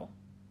you.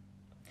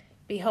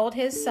 Behold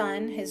his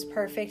Son, his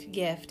perfect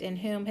gift, in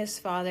whom his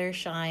Father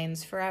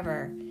shines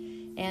forever,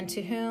 and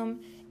to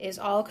whom is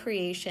all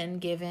creation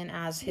given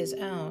as his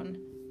own.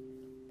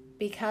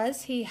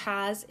 Because he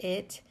has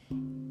it,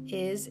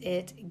 is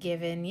it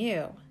given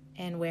you,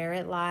 and where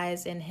it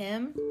lies in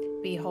him,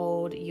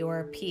 behold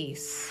your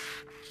peace.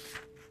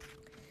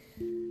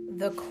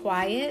 The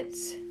quiet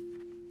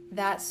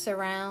that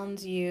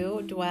surrounds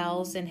you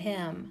dwells in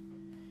him,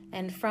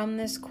 and from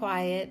this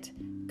quiet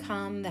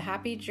come the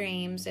happy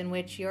dreams in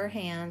which your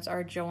hands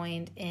are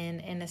joined in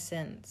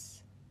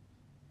innocence.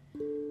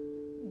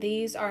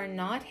 These are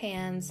not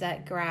hands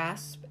that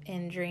grasp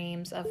in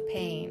dreams of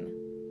pain.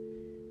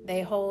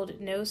 They hold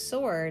no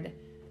sword,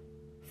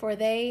 for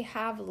they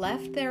have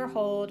left their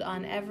hold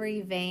on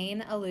every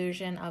vain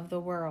illusion of the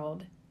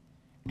world,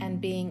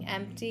 and being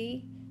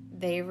empty,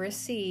 they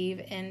receive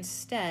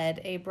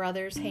instead a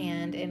brother's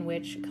hand in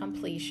which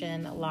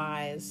completion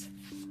lies.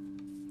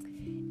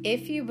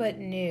 If you but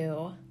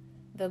knew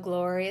the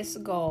glorious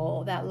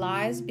goal that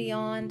lies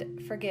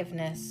beyond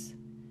forgiveness,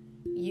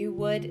 you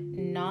would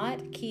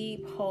not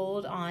keep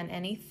hold on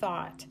any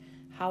thought,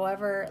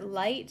 however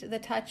light the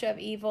touch of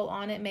evil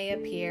on it may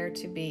appear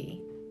to be.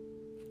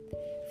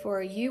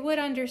 For you would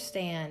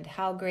understand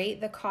how great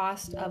the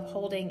cost of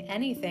holding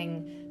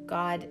anything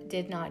God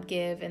did not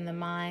give in the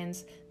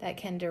minds that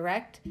can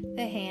direct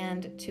the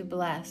hand to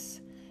bless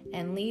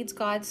and leads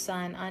God's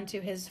Son unto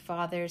his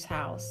Father's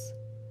house.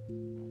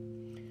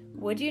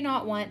 Would you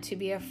not want to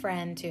be a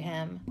friend to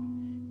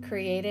him,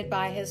 created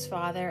by his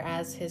Father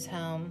as his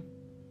home?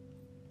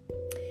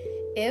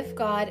 If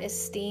God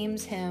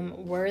esteems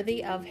him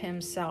worthy of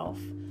himself,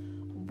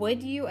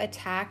 would you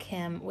attack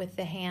him with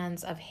the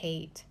hands of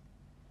hate?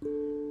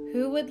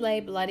 Who would lay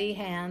bloody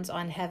hands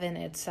on heaven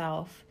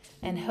itself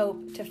and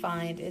hope to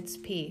find its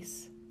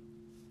peace?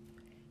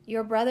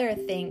 Your brother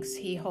thinks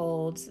he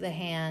holds the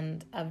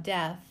hand of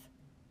death.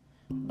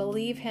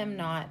 Believe him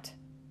not,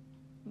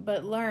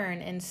 but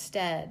learn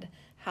instead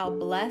how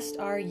blessed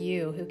are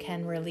you who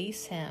can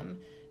release him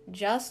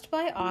just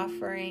by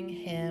offering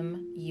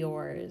him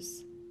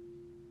yours.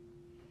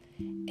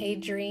 A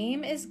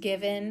dream is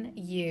given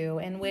you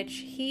in which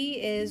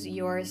he is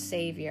your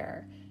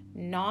Savior,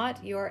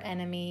 not your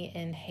enemy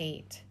in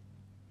hate.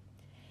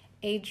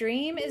 A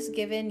dream is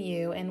given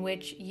you in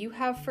which you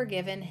have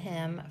forgiven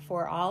him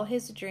for all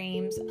his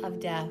dreams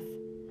of death.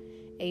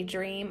 A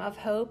dream of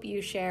hope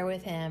you share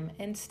with him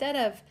instead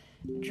of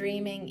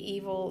dreaming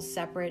evil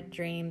separate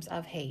dreams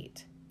of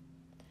hate.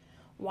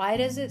 Why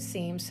does it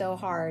seem so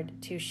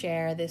hard to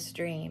share this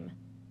dream?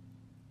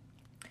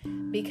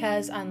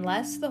 Because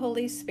unless the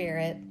Holy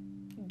Spirit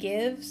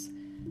gives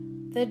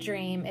the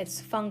dream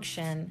its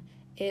function,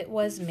 it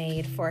was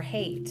made for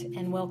hate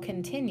and will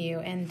continue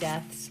in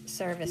death's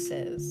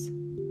services.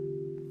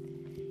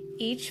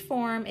 Each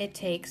form it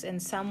takes in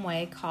some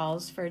way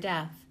calls for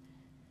death,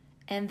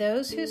 and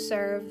those who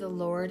serve the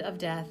Lord of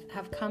Death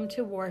have come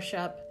to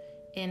worship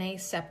in a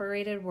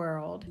separated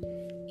world,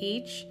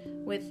 each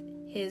with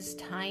his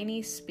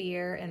tiny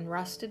spear and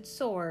rusted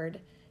sword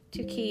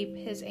to keep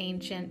his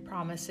ancient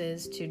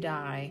promises to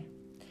die.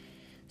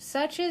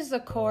 Such is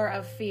the core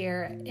of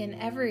fear in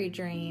every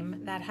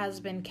dream that has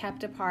been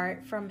kept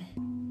apart from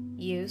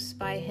use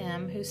by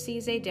him who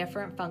sees a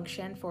different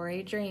function for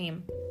a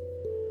dream.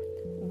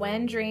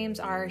 When dreams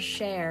are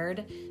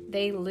shared,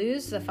 they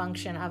lose the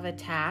function of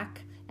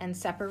attack and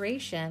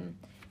separation,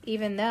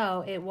 even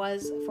though it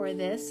was for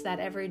this that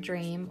every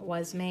dream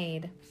was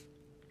made.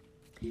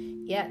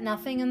 Yet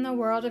nothing in the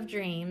world of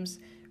dreams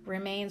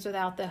remains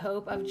without the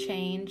hope of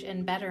change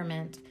and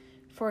betterment,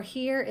 for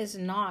here is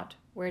not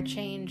where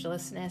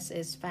changelessness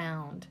is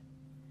found.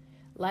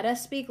 Let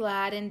us be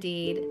glad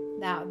indeed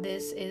that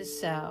this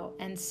is so,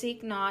 and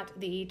seek not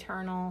the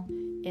eternal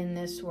in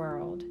this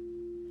world.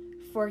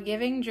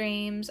 Forgiving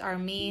dreams are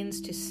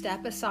means to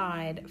step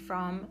aside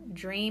from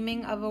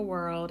dreaming of a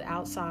world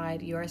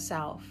outside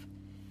yourself,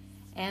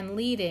 and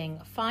leading,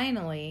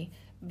 finally,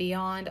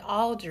 beyond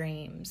all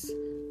dreams,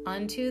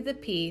 unto the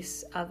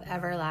peace of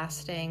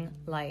everlasting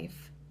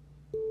life.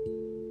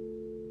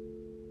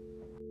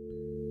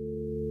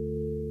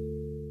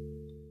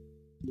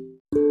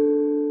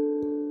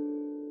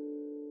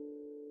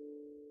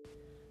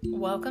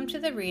 Welcome to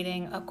the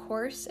reading A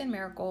Course in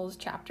Miracles,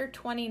 Chapter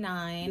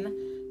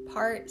 29,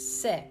 Part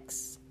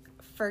 6,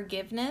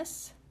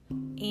 Forgiveness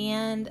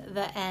and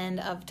the End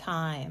of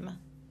Time.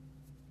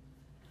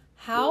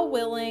 How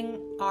willing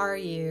are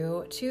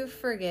you to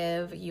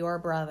forgive your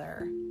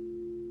brother?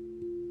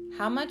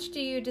 How much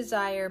do you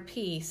desire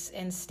peace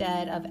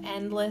instead of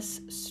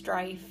endless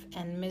strife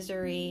and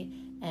misery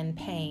and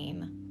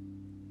pain?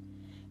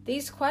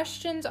 These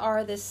questions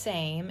are the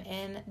same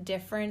in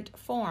different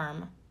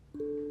form.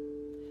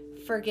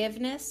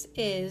 Forgiveness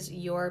is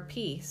your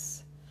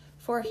peace,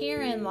 for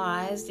herein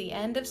lies the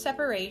end of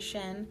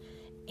separation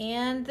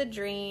and the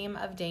dream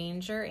of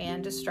danger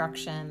and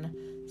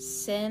destruction,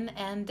 sin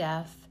and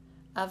death,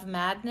 of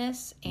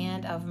madness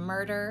and of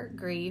murder,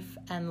 grief,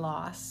 and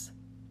loss.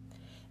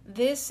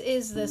 This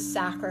is the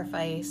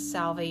sacrifice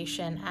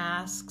salvation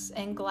asks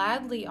and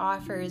gladly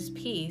offers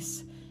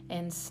peace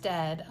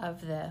instead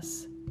of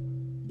this.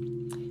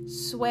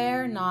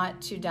 Swear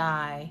not to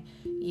die,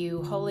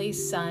 you holy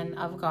Son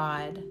of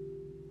God.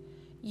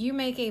 You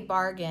make a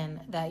bargain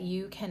that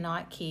you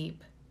cannot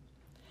keep.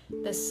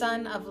 The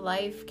Son of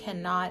Life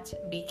cannot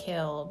be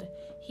killed.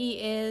 He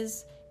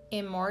is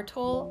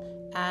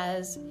immortal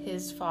as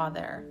his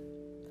Father.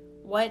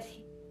 What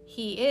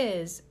he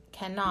is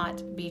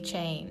cannot be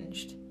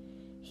changed.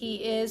 He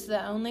is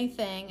the only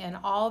thing in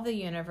all the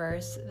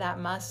universe that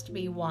must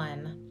be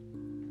one.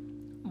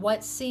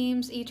 What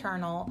seems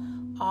eternal,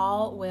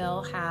 all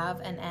will have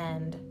an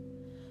end.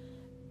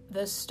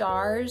 The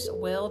stars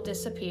will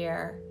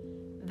disappear.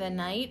 The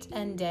night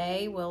and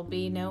day will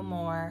be no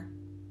more.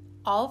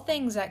 All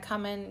things that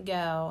come and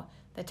go,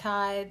 the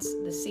tides,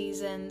 the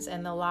seasons,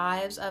 and the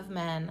lives of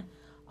men,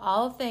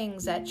 all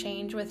things that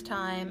change with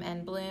time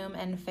and bloom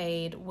and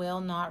fade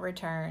will not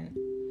return.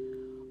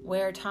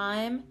 Where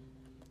time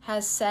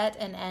has set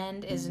an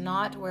end is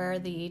not where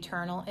the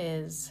eternal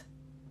is.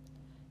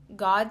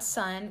 God's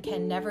Son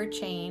can never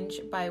change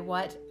by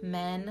what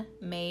men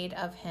made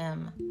of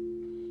him.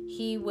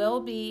 He will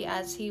be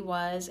as he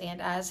was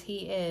and as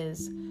he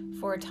is,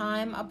 for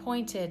time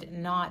appointed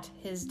not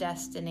his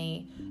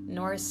destiny,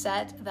 nor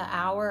set the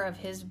hour of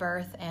his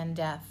birth and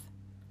death.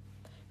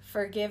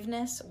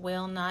 Forgiveness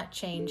will not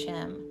change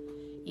him,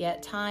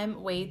 yet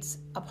time waits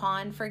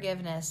upon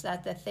forgiveness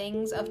that the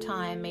things of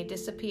time may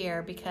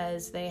disappear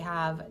because they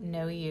have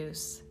no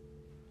use.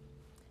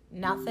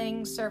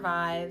 Nothing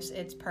survives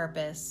its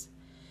purpose.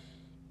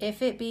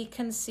 If it be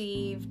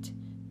conceived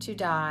to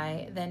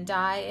die, then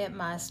die it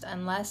must,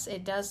 unless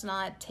it does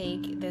not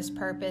take this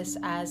purpose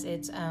as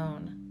its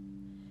own.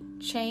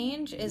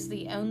 Change is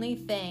the only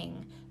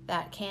thing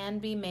that can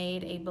be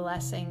made a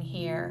blessing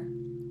here,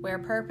 where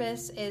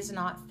purpose is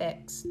not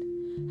fixed,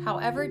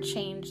 however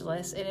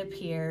changeless it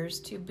appears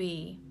to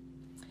be.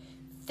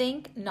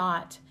 Think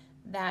not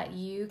that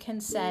you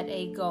can set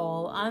a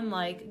goal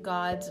unlike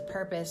God's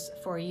purpose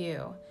for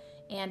you,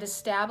 and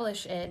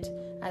establish it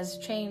as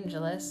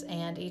changeless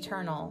and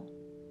eternal.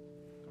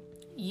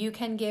 You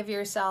can give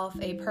yourself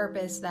a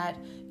purpose that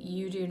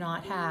you do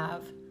not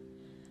have,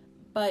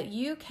 but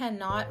you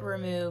cannot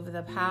remove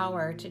the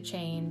power to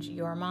change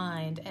your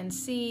mind and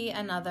see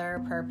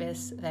another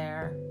purpose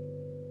there.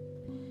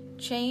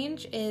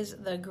 Change is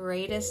the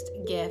greatest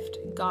gift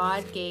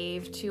God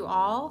gave to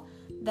all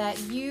that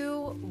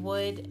you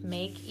would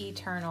make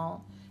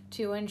eternal,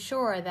 to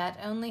ensure that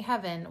only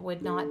heaven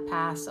would not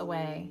pass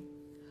away.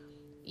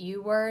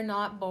 You were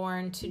not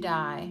born to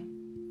die.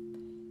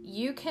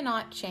 You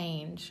cannot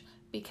change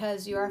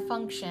because your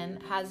function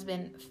has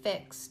been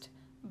fixed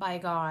by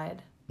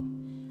God.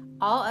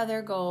 All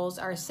other goals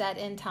are set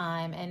in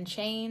time and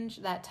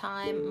change that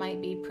time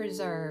might be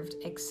preserved,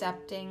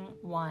 excepting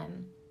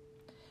one.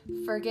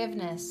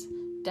 Forgiveness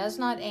does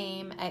not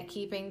aim at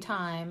keeping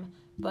time,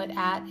 but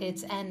at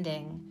its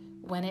ending,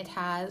 when it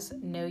has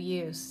no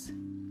use.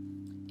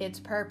 Its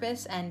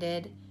purpose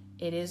ended,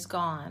 it is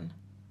gone.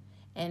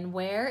 And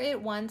where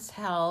it once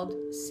held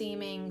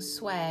seeming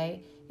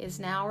sway is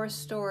now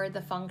restored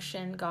the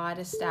function God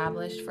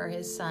established for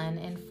his Son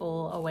in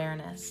full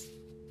awareness.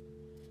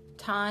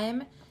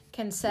 Time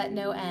can set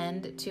no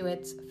end to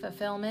its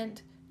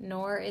fulfillment,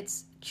 nor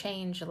its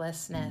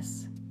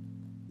changelessness.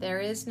 There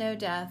is no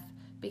death,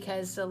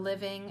 because the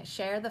living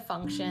share the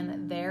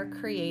function their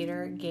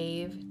Creator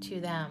gave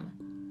to them.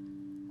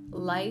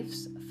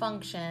 Life's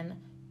function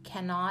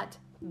cannot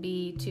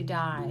be to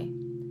die.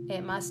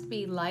 It must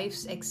be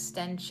life's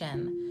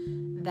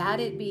extension, that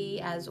it be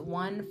as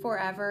one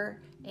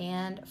forever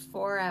and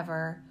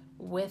forever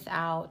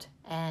without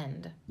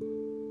end.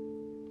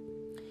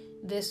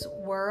 This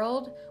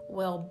world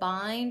will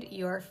bind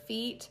your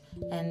feet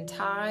and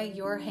tie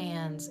your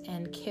hands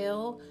and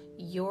kill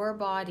your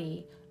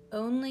body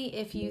only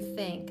if you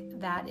think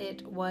that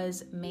it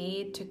was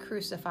made to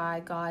crucify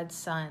God's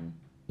Son.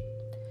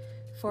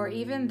 For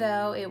even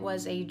though it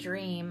was a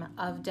dream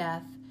of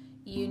death,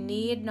 you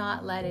need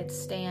not let it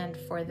stand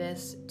for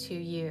this to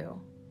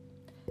you.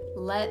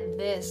 Let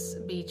this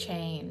be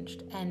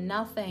changed, and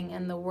nothing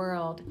in the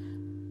world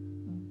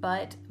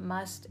but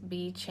must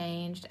be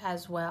changed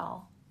as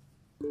well.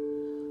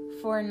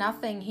 For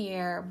nothing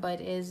here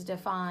but is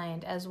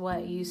defined as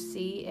what you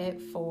see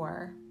it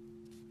for.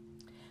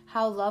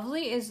 How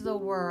lovely is the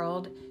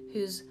world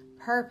whose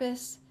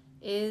purpose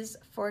is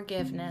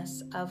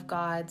forgiveness of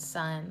God's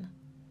Son.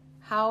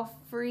 How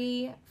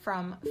free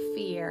from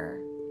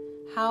fear.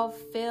 How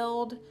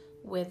filled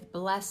with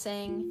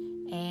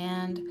blessing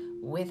and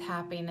with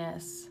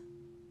happiness.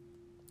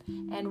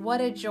 And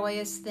what a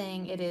joyous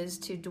thing it is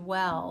to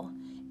dwell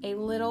a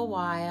little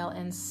while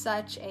in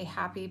such a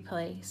happy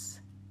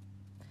place.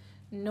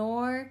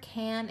 Nor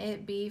can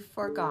it be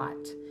forgot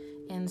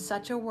in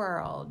such a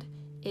world.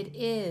 It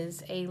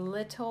is a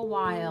little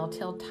while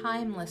till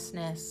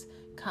timelessness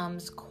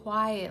comes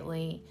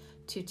quietly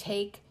to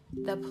take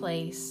the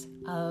place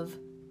of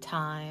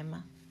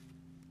time.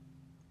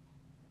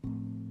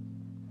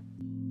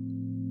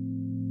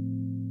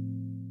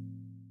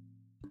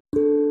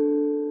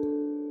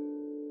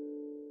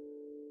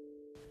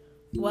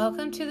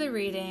 Welcome to the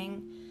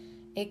reading,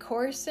 A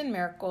Course in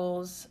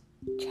Miracles,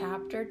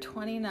 Chapter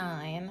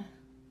 29,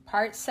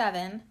 Part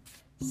 7,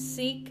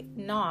 Seek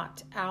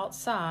Not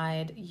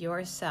Outside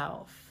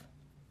Yourself.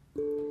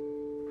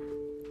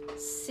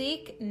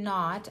 Seek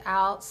not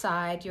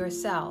outside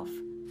yourself,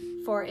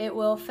 for it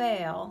will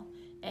fail,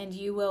 and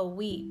you will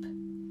weep.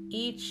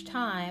 each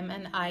time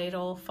an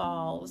idol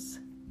falls.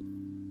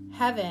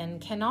 Heaven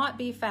cannot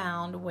be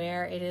found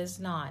where it is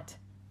not,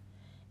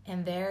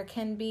 and there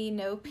can be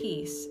no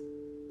peace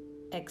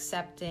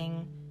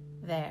excepting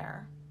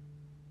there.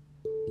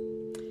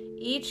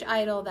 Each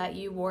idol that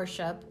you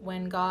worship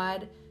when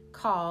God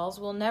calls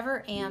will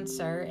never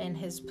answer in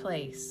his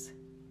place.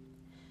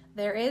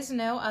 There is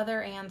no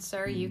other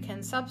answer you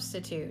can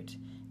substitute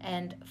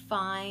and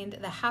find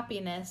the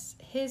happiness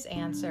his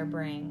answer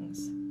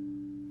brings.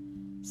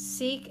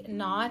 Seek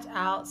not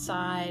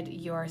outside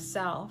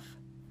yourself,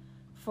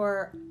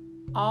 for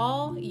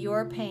all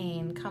your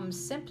pain comes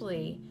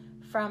simply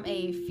from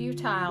a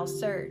futile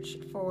search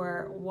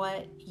for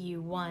what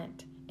you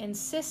want,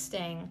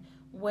 insisting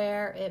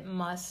where it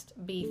must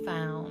be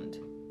found.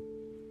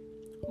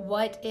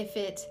 What if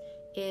it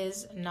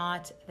is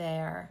not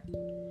there?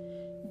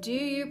 Do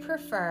you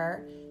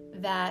prefer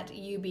that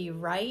you be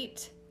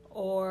right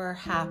or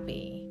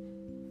happy?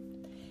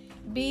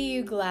 Be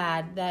you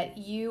glad that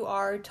you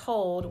are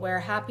told where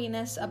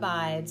happiness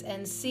abides,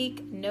 and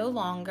seek no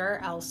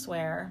longer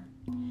elsewhere.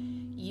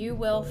 You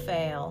will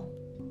fail,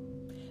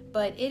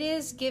 but it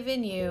is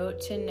given you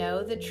to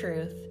know the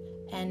truth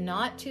and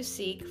not to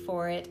seek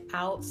for it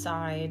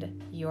outside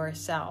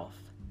yourself.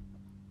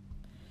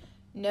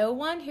 No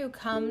one who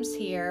comes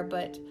here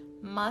but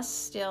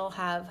must still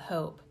have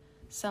hope,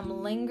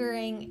 some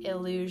lingering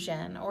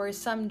illusion or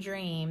some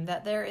dream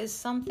that there is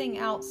something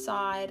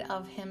outside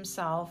of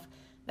himself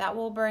that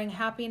will bring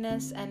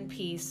happiness and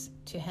peace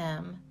to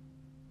him.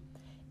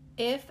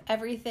 If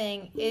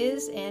everything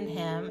is in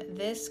him,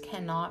 this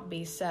cannot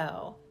be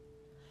so.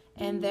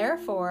 And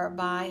therefore,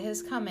 by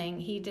his coming,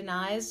 he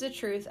denies the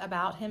truth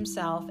about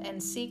himself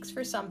and seeks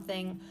for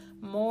something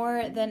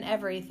more than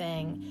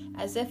everything,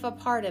 as if a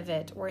part of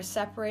it were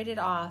separated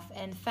off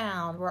and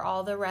found where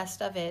all the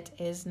rest of it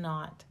is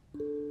not.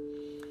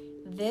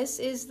 This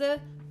is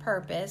the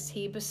purpose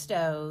he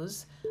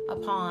bestows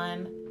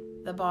upon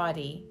the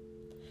body,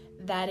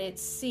 that it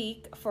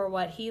seek for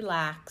what he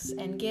lacks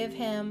and give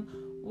him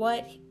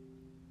what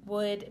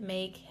would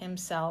make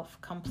himself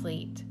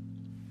complete.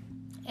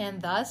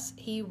 And thus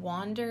he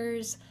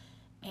wanders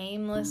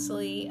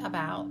aimlessly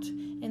about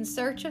in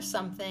search of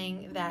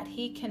something that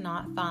he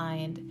cannot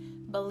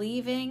find,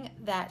 believing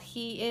that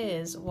he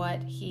is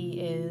what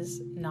he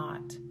is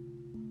not.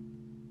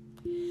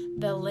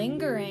 The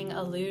lingering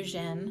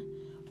illusion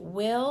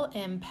will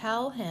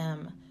impel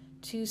him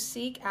to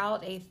seek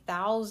out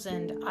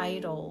 1,000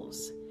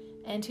 idols,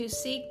 and to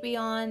seek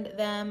beyond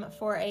them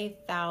for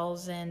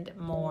 1,000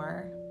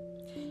 more.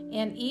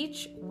 And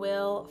each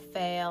will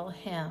fail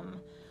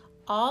him,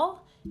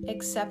 all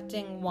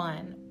excepting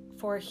one,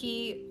 for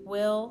he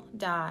will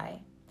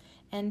die,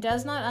 and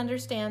does not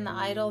understand the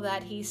idol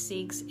that he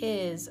seeks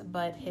is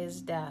but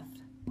his death.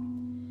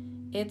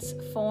 Its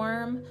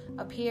form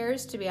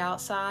appears to be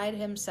outside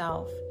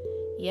himself,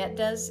 yet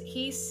does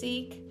he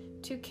seek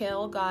to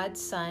kill God's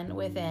Son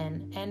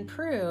within and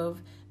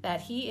prove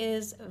that he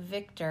is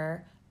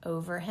victor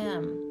over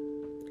him.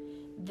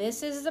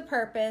 This is the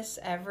purpose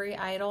every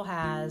idol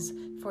has,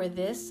 for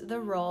this the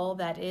role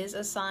that is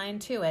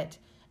assigned to it,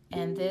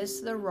 and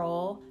this the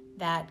role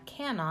that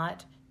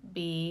cannot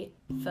be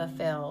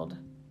fulfilled.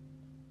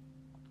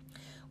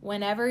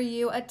 Whenever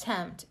you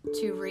attempt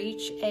to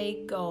reach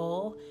a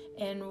goal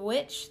in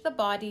which the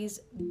body's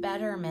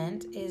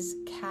betterment is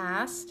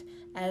cast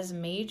as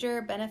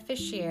major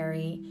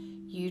beneficiary,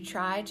 you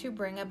try to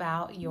bring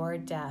about your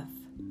death.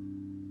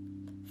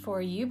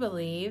 For you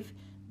believe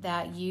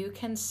that you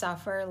can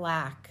suffer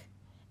lack,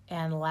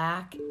 and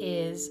lack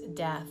is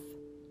death.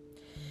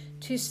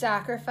 To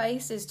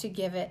sacrifice is to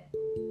give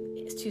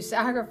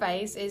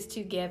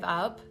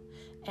up,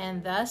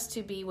 and thus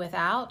to be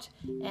without,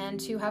 and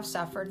to have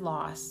suffered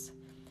loss.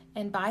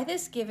 And by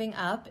this giving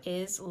up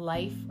is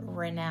life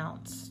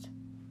renounced.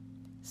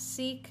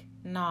 Seek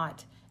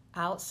not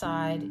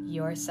outside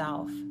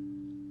yourself.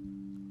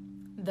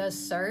 The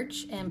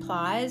search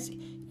implies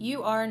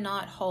you are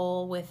not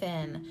whole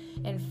within,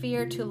 and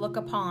fear to look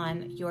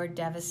upon your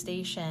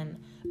devastation,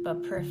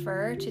 but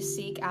prefer to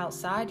seek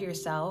outside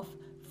yourself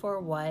for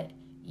what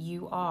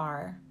you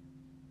are.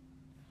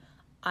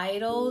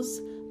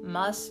 Idols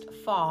must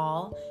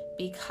fall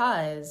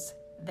because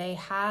they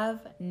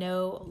have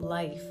no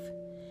life,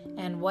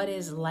 and what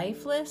is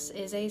lifeless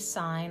is a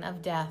sign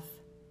of death.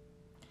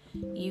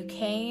 You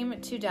came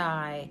to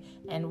die,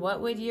 and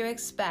what would you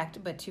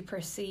expect but to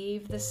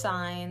perceive the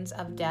signs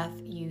of death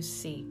you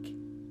seek?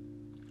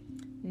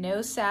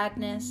 No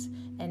sadness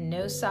and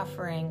no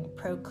suffering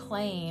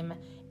proclaim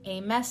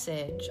a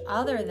message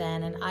other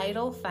than an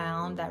idol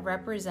found that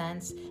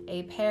represents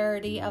a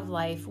parody of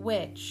life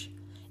which,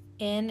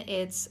 in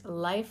its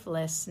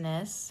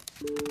lifelessness,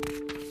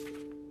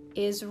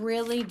 is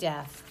really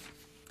death,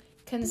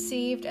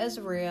 conceived as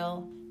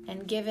real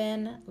and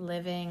given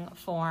living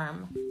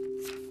form.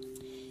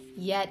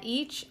 Yet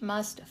each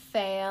must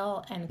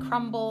fail and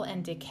crumble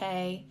and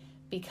decay,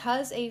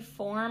 because a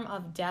form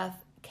of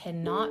death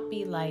cannot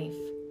be life,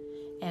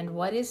 and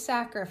what is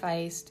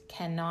sacrificed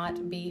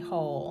cannot be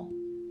whole.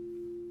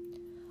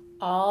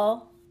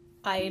 All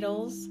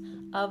Idols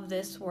of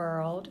this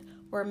world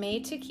were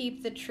made to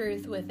keep the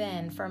truth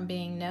within from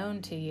being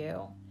known to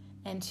you,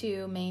 and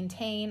to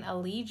maintain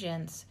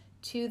allegiance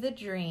to the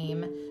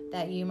dream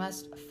that you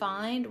must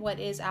find what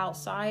is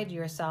outside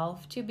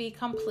yourself to be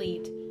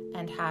complete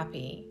and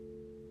happy.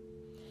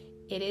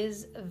 It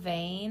is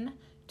vain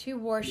to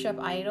worship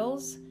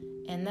idols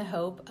in the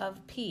hope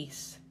of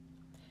peace.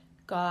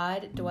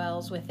 God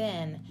dwells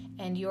within,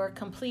 and your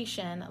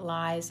completion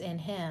lies in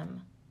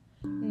him.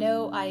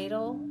 No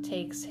idol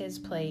takes his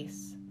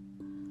place.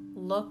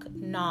 Look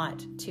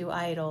not to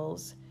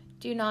idols.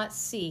 Do not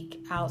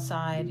seek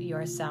outside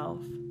yourself.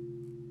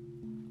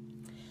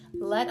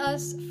 Let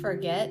us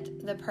forget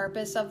the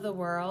purpose of the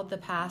world the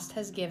past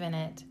has given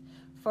it,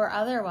 for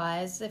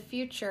otherwise the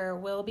future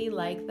will be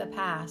like the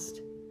past,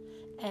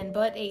 and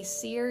but a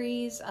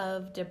series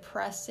of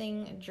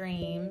depressing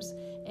dreams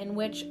in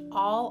which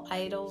all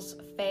idols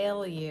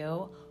fail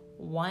you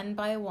one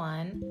by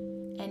one,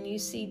 and you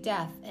see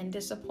death and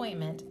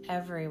disappointment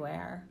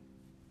everywhere.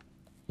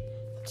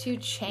 To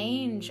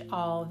change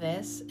all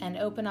this and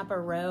open up a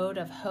road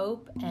of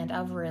hope and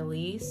of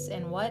release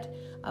in what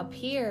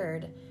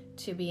appeared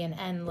to be an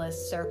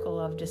endless circle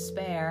of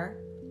despair,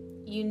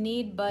 you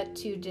need but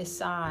to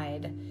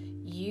decide.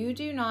 You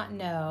do not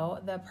know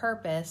the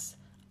purpose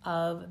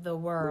of the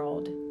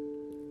world.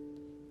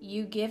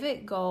 You give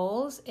it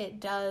goals it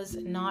does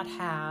not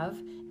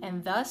have,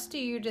 and thus do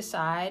you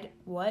decide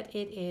what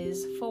it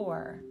is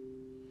for.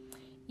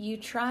 You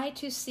try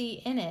to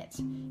see in it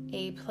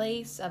a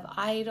place of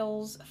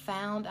idols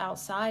found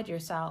outside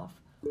yourself,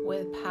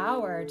 with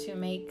power to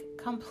make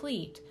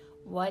complete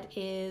what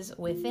is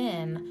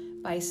within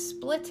by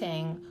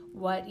splitting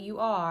what you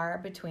are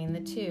between the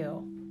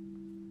two.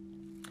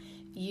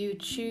 You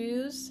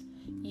choose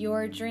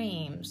your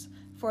dreams,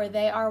 for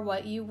they are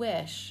what you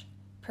wish,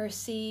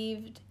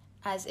 perceived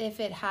as if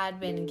it had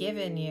been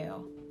given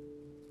you.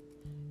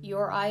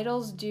 Your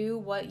idols do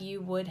what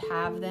you would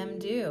have them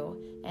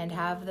do, and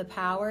have the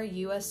power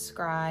you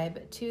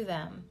ascribe to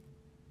them.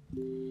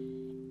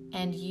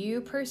 And you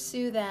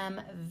pursue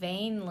them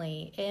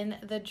vainly in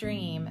the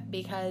dream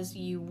because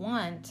you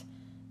want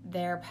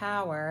their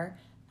power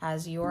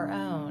as your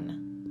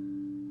own.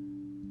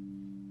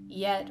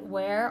 Yet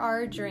where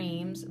are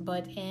dreams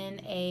but in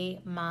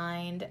a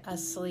mind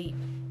asleep?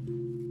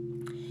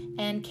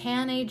 And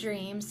can a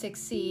dream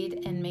succeed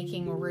in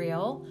making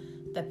real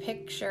the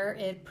picture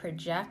it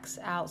projects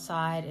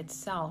outside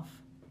itself?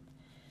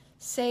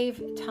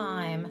 Save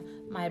time,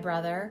 my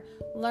brother.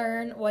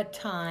 Learn what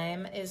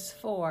time is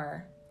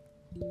for,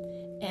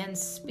 and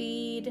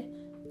speed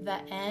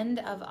the end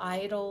of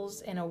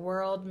idols in a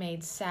world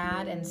made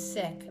sad and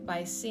sick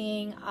by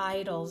seeing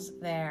idols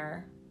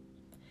there.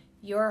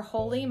 Your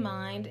holy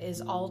mind is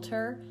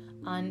altar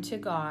unto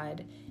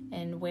God,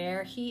 and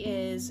where he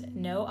is,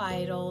 no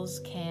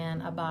idols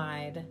can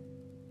abide.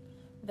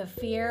 The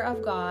fear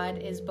of God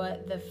is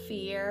but the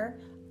fear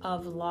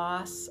of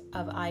loss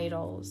of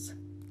idols.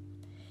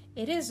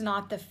 It is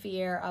not the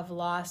fear of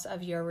loss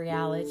of your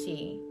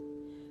reality,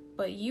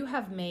 but you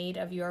have made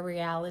of your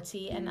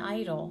reality an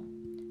idol,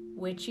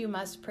 which you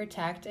must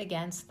protect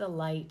against the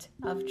light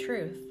of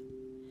truth.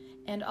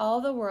 And all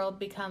the world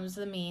becomes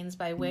the means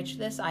by which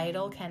this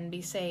idol can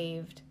be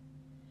saved.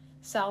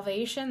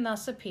 Salvation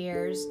thus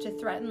appears to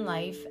threaten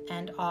life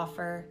and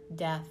offer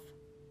death.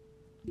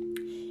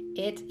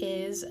 It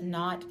is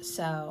not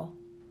so.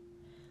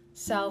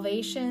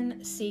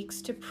 Salvation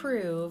seeks to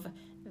prove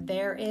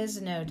there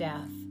is no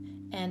death,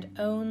 and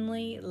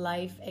only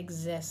life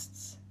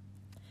exists.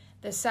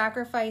 The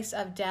sacrifice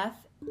of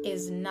death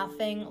is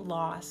nothing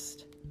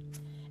lost.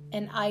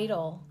 An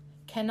idol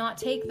cannot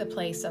take the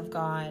place of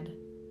God.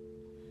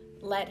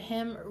 Let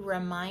him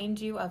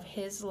remind you of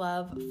his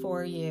love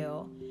for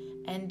you,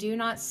 and do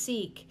not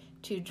seek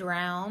to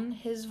drown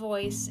his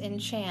voice in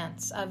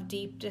chants of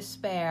deep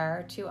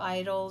despair to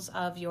idols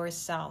of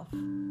yourself.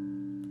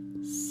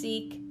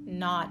 Seek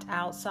not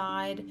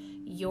outside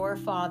your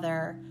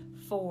Father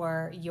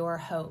for your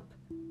hope.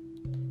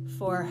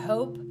 For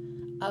hope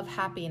of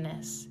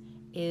happiness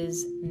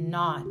is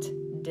not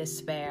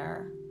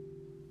despair.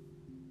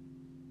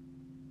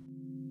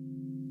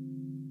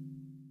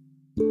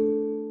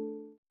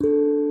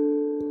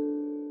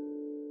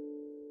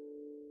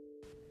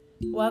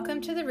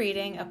 Welcome to the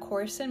reading A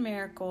Course in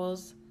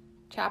Miracles,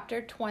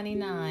 Chapter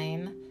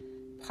 29,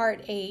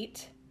 Part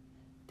 8,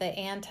 The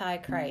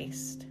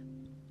Antichrist.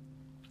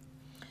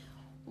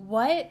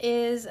 What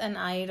is an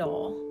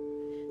idol?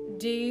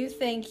 Do you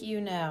think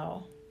you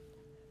know?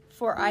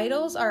 For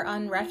idols are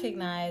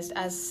unrecognized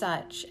as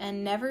such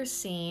and never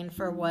seen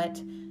for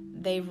what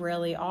they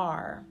really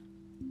are.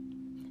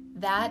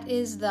 That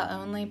is the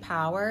only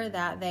power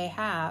that they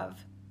have.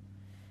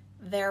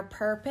 Their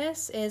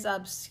purpose is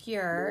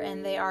obscure,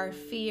 and they are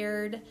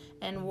feared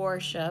and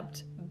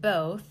worshipped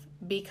both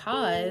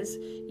because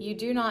you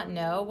do not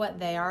know what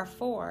they are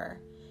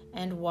for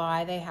and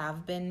why they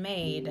have been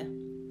made.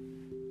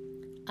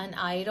 An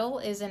idol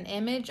is an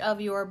image of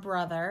your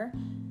brother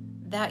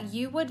that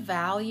you would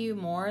value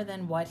more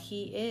than what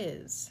he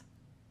is.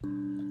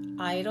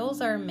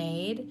 Idols are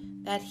made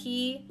that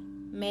he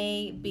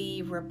may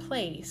be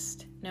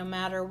replaced, no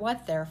matter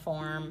what their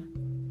form.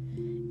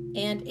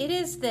 And it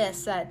is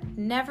this that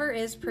never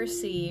is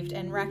perceived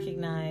and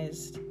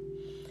recognized,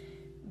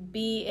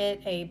 be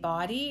it a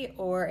body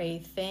or a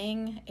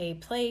thing, a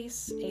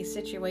place, a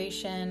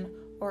situation,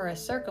 or a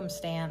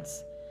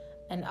circumstance,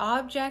 an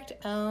object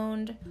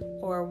owned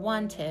or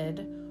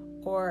wanted,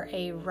 or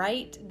a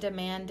right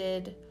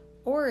demanded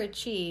or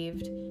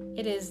achieved,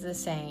 it is the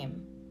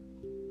same.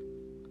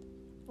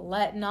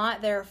 Let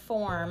not their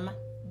form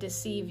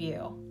deceive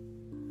you.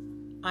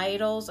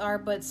 Idols are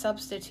but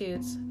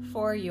substitutes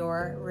for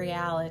your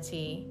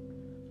reality.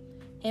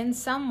 In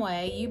some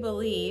way, you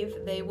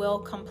believe they will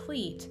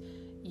complete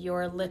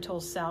your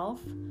little self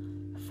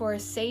for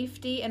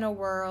safety in a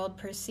world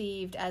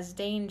perceived as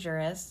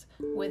dangerous,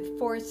 with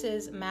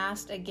forces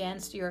massed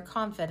against your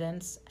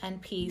confidence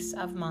and peace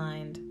of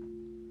mind.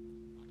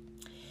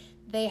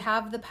 They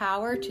have the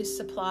power to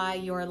supply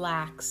your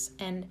lacks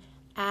and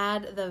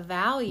add the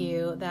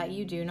value that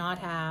you do not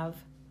have.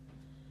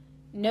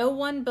 No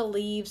one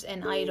believes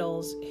in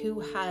idols who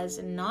has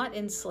not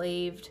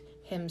enslaved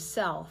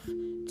himself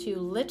to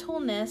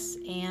littleness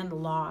and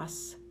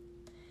loss,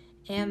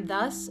 and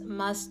thus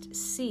must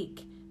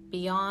seek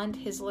beyond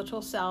his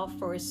little self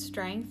for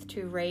strength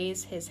to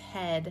raise his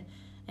head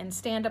and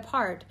stand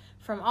apart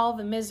from all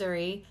the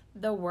misery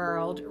the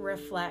world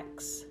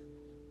reflects.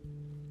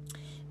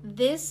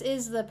 This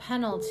is the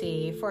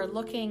penalty for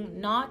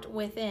looking not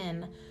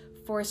within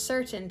for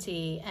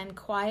certainty and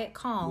quiet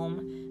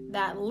calm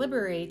that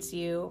liberates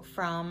you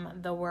from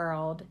the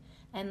world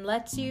and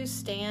lets you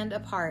stand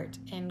apart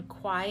in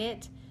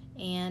quiet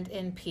and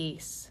in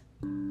peace.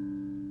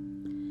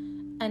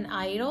 An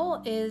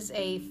idol is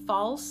a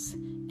false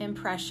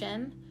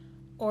impression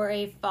or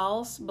a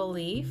false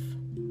belief,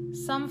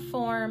 some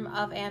form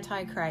of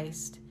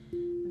Antichrist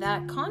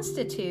that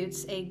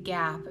constitutes a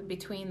gap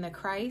between the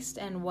Christ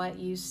and what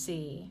you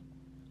see.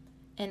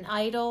 An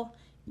idol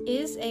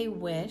is a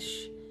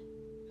wish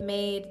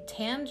made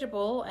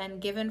tangible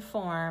and given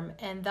form,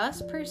 and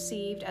thus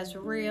perceived as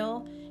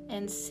real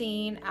and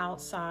seen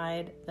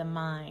outside the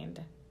mind.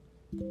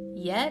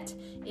 Yet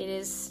it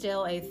is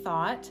still a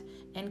thought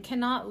and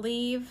cannot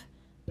leave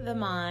the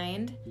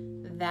mind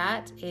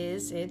that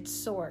is its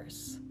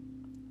source,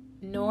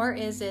 nor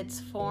is its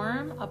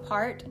form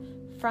apart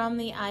from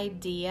the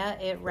idea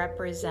it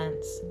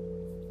represents.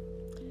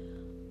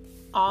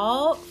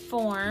 All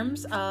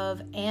forms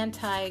of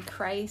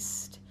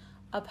Antichrist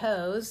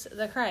oppose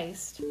the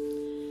Christ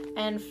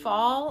and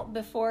fall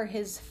before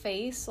his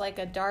face like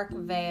a dark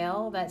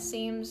veil that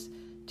seems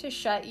to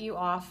shut you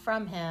off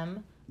from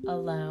him,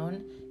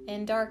 alone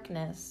in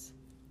darkness.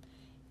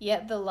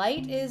 Yet the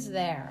light is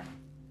there.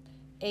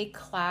 A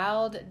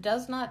cloud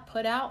does not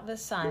put out the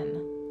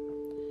sun.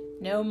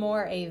 No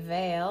more a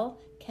veil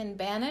can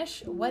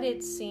banish what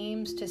it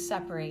seems to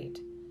separate,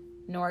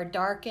 nor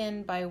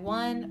darken by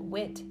one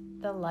whit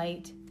the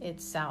light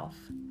itself.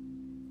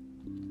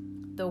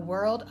 The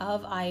world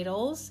of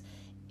idols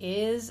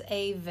is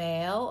a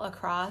veil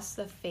across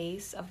the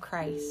face of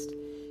Christ,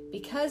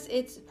 because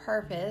its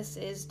purpose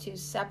is to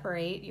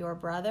separate your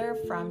brother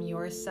from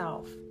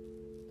yourself.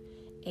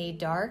 A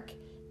dark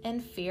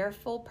and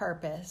fearful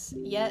purpose,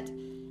 yet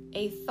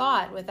a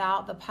thought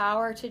without the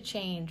power to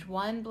change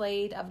one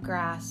blade of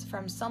grass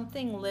from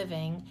something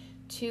living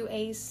to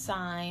a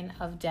sign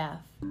of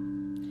death.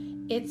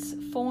 Its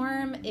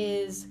form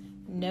is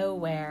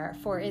nowhere,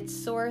 for its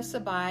source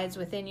abides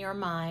within your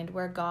mind,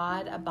 where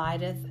God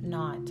abideth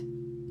not.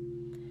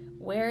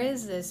 Where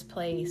is this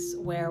place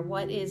where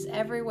what is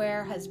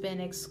everywhere has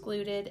been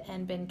excluded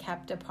and been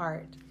kept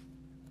apart?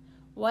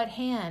 What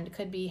hand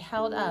could be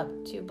held up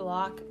to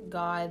block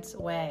God's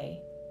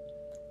way?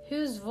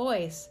 Whose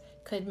voice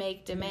could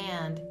make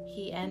demand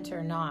he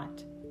enter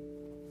not?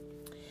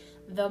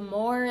 The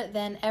more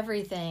than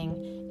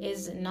everything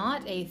is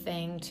not a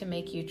thing to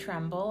make you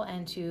tremble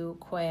and to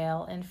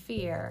quail in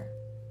fear.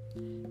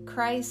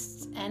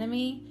 Christ's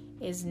enemy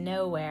is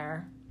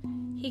nowhere.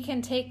 He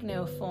can take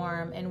no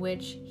form in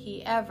which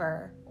he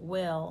ever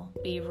will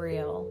be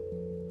real.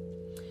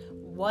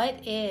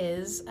 What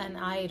is an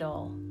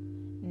idol?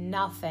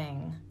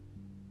 Nothing.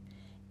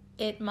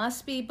 It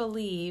must be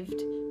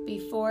believed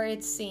before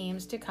it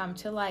seems to come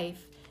to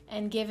life,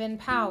 and given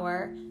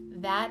power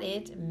that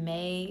it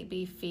may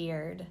be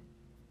feared.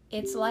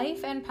 Its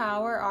life and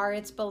power are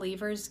its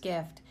believer's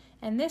gift,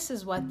 and this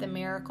is what the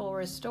miracle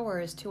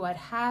restores to what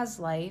has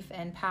life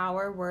and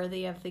power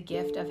worthy of the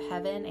gift of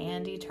heaven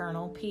and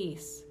eternal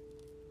peace.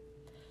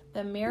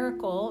 The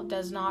miracle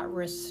does not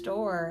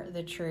restore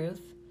the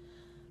truth.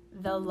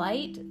 The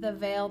light the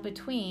veil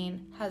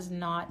between has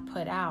not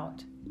put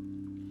out.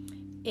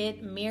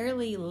 It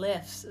merely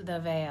lifts the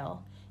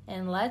veil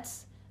and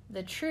lets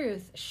the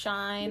truth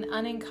shine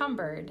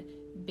unencumbered,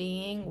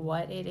 being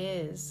what it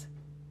is.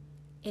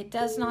 It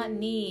does not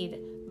need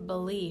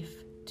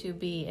belief to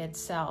be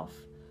itself,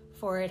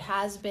 for it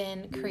has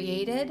been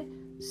created,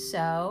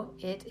 so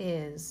it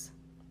is.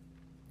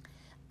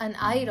 An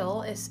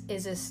idol is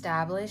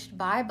established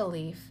by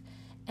belief,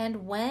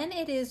 and when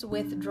it is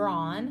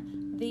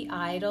withdrawn, the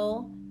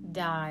idol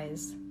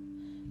dies.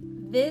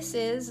 This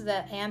is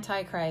the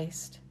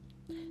Antichrist.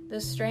 The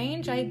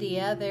strange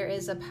idea there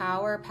is a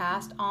power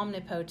past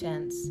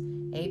omnipotence,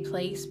 a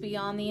place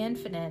beyond the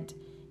infinite,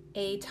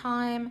 a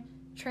time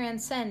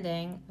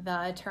transcending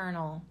the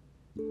eternal.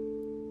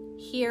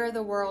 Here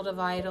the world of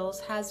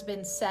idols has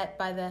been set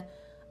by the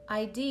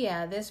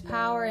idea this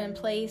power and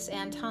place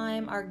and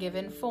time are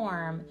given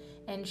form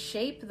and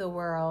shape the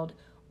world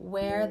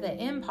where the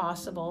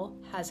impossible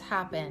has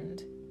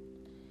happened.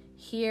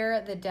 Here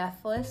the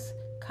deathless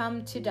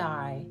come to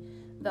die,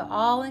 the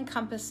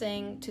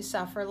all-encompassing to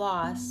suffer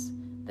loss,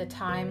 the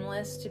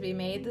timeless to be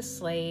made the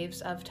slaves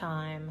of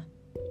time.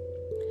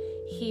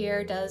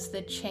 Here does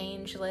the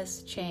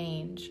changeless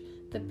change,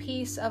 the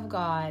peace of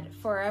God,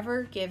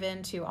 forever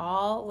given to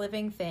all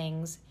living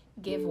things,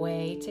 give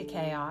way to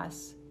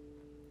chaos.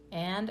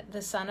 And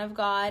the Son of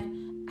God,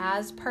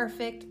 as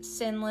perfect,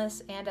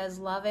 sinless, and as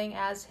loving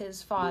as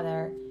his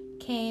Father,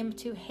 came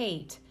to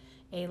hate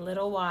a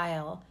little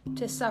while,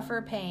 to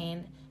suffer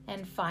pain,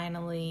 and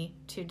finally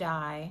to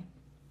die.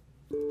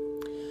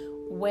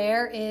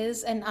 Where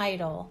is an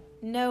idol?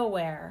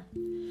 Nowhere.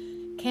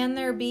 Can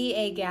there be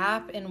a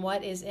gap in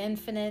what is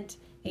infinite,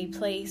 a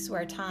place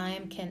where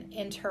time can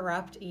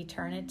interrupt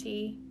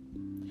eternity?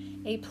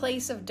 A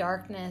place of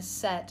darkness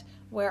set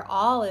where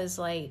all is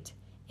light,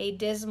 a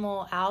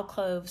dismal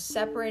alcove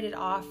separated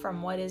off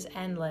from what is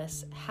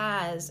endless,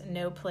 has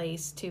no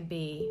place to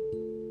be.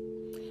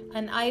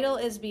 An idol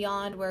is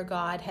beyond where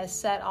God has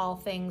set all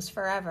things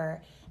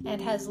forever and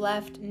has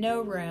left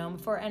no room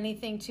for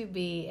anything to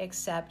be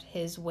except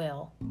his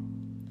will.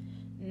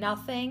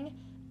 Nothing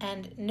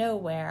and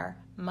nowhere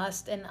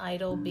must an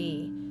idol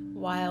be,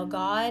 while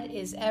God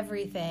is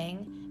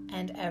everything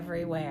and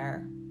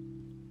everywhere.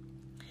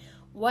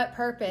 What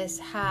purpose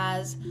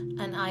has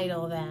an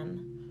idol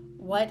then?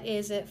 What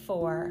is it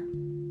for?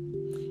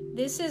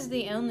 This is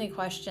the only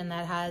question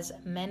that has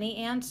many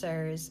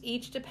answers,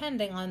 each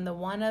depending on the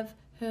one of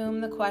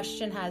whom the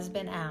question has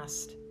been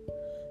asked.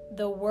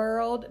 The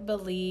world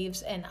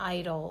believes in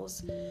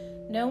idols.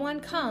 No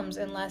one comes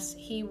unless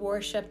he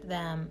worshiped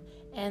them,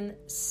 and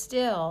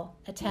still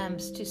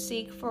attempts to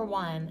seek for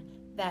one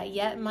that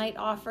yet might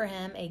offer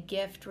him a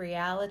gift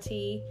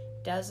reality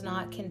does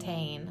not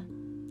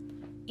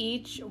contain.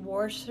 Each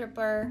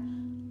worshiper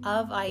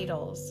of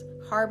idols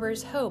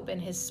harbors hope in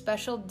his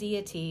special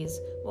deities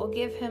will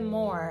give him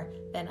more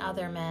than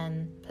other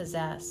men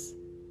possess.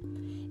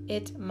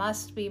 It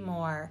must be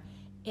more.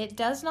 It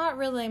does not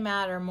really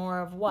matter more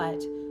of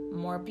what,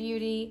 more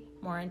beauty,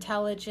 more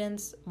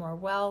intelligence, more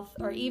wealth,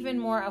 or even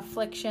more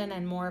affliction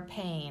and more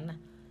pain.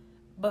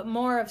 But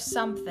more of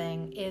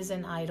something is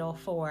an idol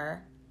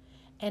for.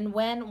 And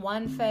when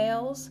one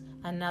fails,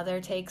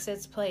 another takes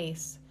its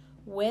place,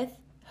 with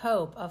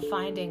hope of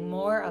finding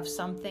more of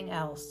something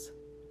else.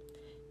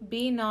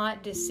 Be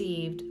not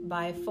deceived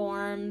by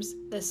forms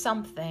the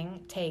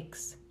something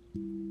takes.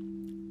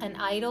 An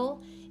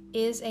idol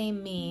is a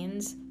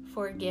means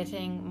for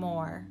getting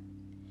more,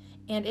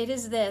 and it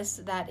is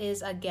this that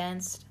is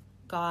against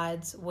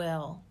God's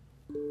will.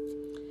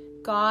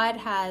 God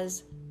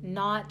has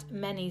not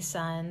many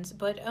sons,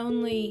 but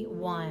only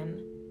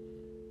one.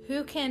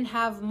 Who can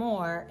have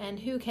more, and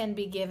who can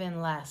be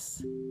given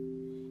less?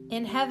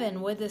 In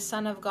heaven would the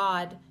Son of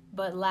God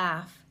but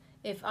laugh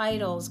if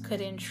idols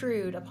could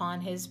intrude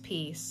upon his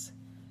peace.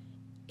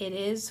 It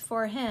is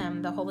for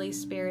him the Holy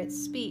Spirit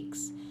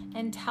speaks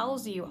and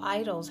tells you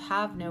idols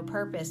have no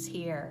purpose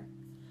here.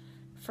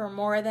 For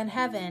more than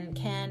heaven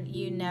can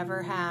you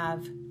never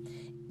have.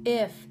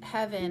 If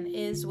heaven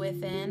is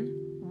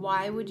within,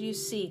 why would you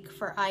seek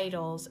for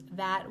idols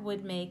that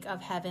would make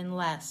of heaven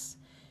less,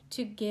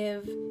 to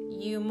give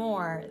you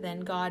more than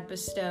God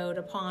bestowed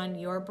upon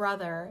your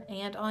brother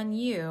and on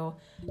you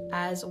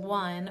as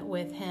one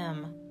with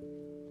him?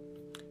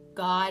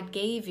 God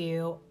gave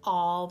you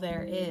all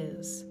there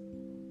is.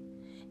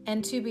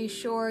 And to be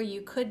sure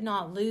you could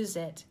not lose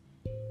it,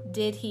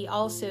 did he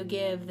also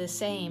give the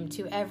same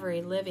to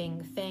every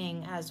living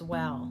thing as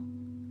well.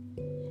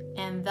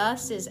 And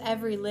thus is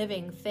every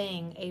living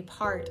thing a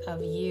part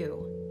of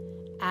you,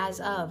 as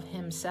of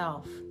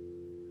himself.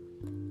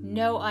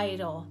 No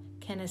idol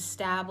can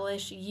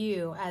establish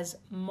you as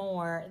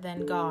more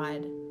than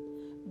God,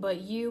 but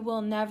you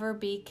will never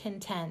be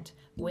content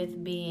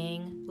with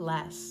being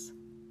less.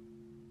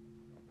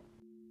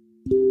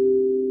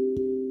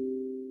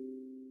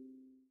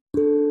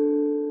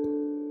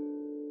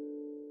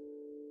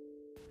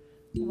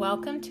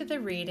 Welcome to the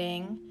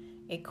reading,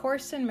 A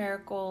Course in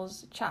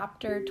Miracles,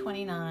 Chapter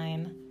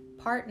 29,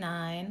 Part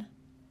 9,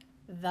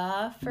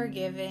 The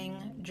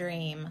Forgiving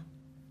Dream.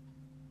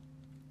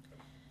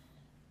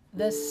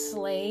 The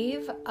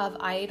slave of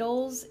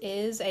idols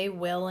is a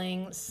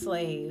willing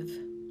slave.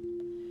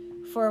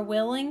 For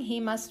willing he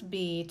must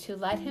be to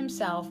let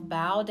himself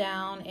bow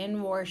down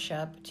in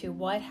worship to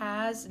what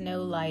has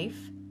no life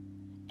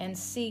and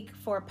seek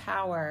for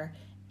power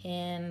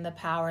in the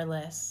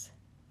powerless.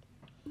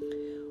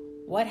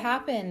 What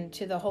happened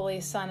to the Holy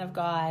Son of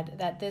God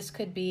that this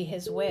could be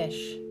his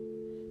wish?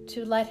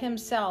 to let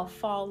himself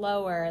fall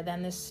lower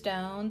than the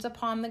stones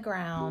upon the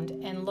ground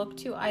and look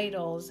to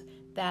idols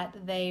that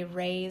they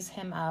raise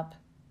him up.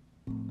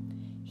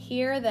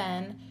 Hear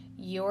then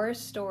your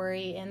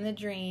story in the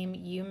dream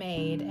you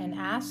made, and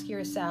ask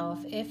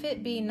yourself if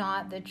it be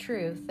not the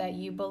truth that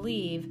you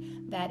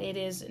believe that it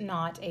is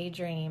not a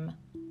dream.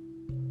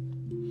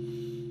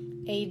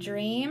 A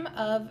dream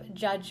of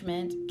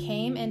judgment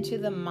came into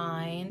the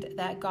mind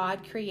that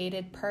God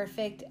created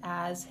perfect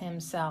as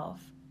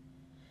himself.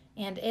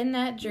 And in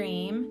that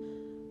dream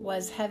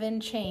was heaven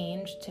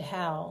changed to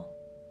hell,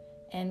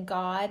 and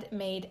God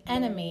made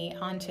enemy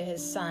unto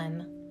his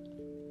Son.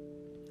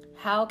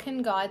 How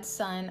can God's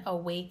Son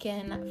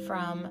awaken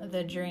from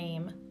the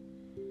dream?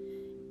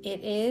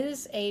 It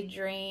is a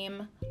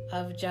dream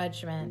of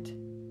judgment.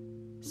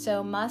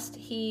 So must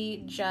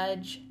he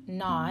judge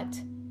not,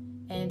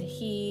 and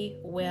he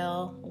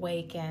will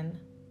waken.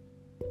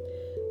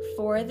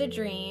 For the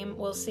dream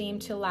will seem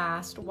to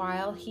last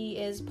while he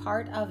is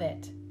part of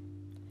it.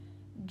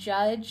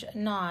 Judge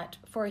not,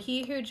 for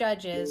he who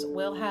judges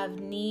will have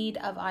need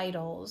of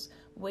idols,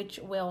 which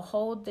will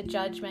hold the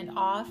judgment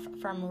off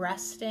from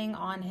resting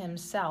on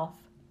himself.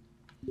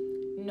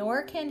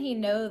 Nor can he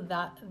know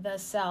the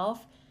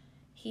self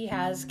he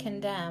has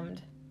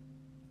condemned.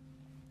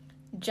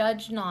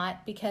 Judge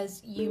not,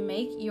 because you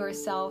make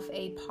yourself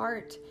a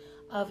part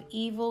of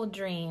evil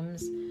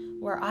dreams,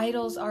 where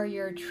idols are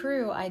your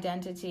true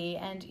identity,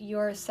 and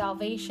your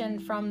salvation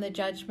from the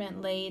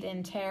judgment laid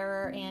in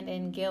terror and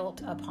in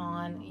guilt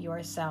upon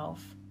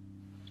yourself.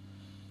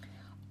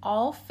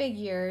 All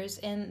figures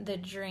in the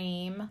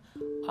dream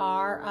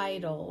are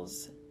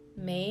idols,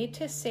 made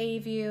to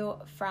save you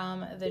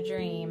from the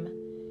dream,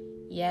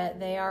 yet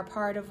they are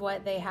part of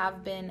what they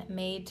have been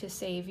made to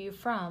save you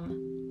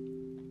from.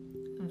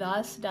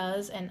 Thus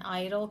does an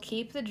idol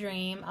keep the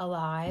dream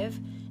alive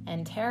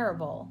and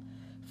terrible,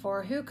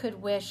 for who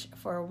could wish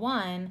for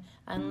one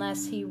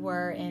unless he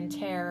were in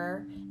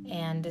terror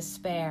and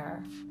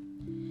despair?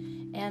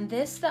 And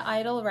this the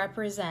idol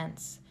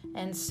represents,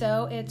 and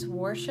so its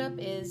worship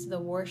is the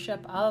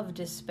worship of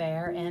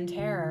despair and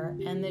terror,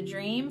 and the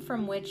dream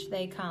from which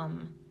they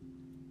come.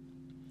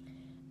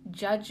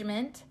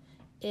 Judgment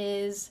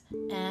is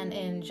an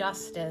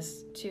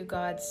injustice to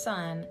God's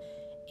Son,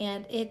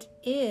 and it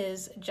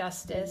is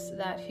justice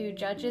that who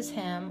judges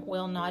him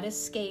will not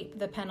escape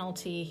the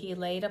penalty he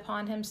laid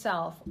upon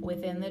himself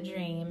within the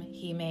dream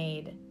he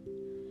made.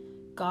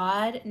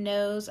 God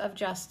knows of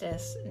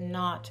justice,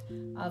 not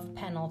of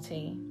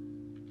penalty.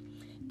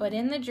 But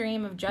in the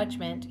dream of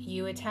judgment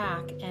you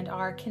attack and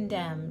are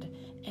condemned,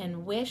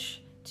 and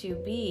wish to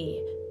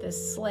be the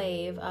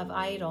slave of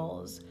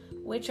idols,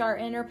 which are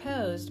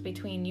interposed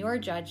between your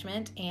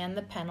judgment and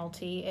the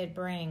penalty it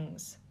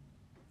brings.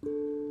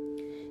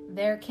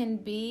 There can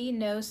be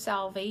no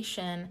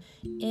salvation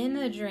in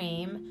the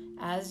dream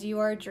as you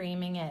are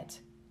dreaming it,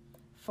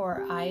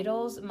 for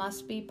idols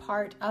must be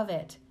part of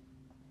it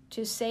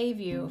to save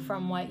you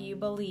from what you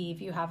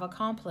believe you have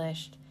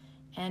accomplished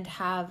and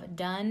have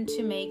done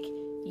to make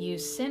you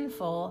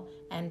sinful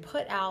and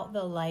put out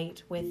the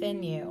light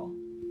within you.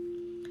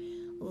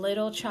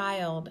 Little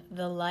child,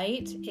 the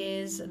light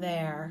is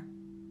there.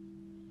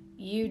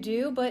 You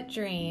do but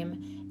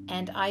dream,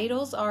 and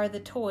idols are the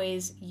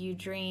toys you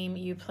dream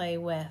you play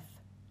with.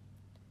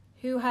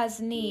 Who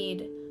has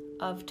need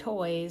of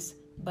toys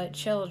but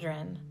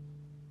children?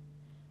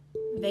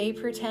 They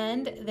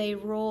pretend they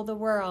rule the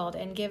world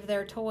and give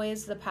their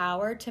toys the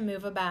power to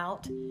move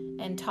about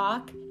and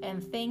talk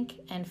and think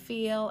and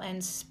feel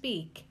and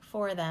speak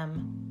for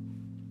them.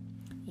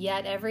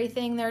 Yet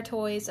everything their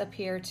toys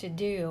appear to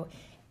do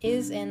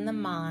is in the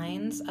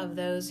minds of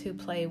those who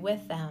play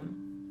with them.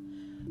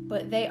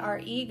 But they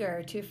are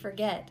eager to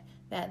forget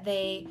that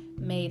they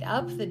made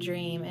up the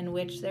dream in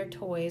which their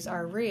toys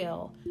are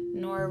real,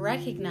 nor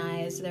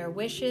recognize their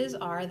wishes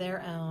are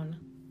their own.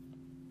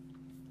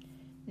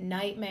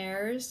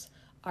 Nightmares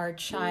are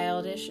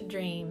childish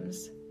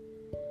dreams.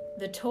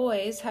 The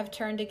toys have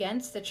turned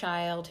against the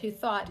child who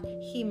thought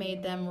he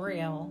made them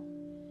real.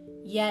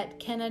 Yet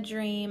can a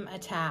dream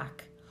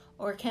attack,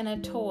 or can a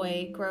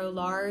toy grow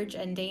large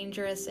and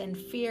dangerous and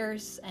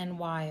fierce and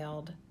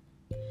wild?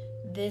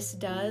 This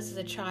does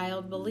the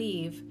child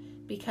believe,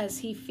 because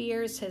he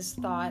fears his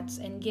thoughts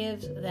and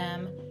gives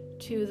them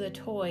to the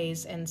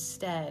toys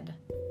instead.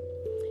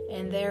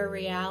 And their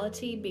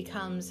reality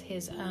becomes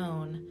his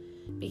own,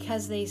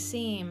 because they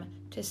seem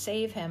to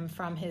save him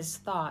from his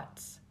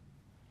thoughts.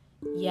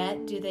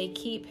 Yet do they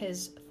keep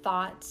his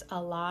thoughts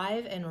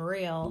alive and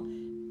real,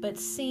 but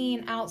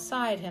seen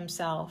outside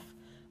himself,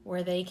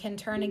 where they can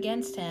turn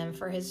against him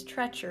for his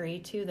treachery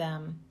to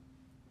them.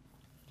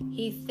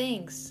 He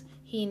thinks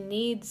he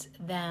needs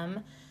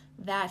them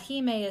that he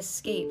may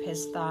escape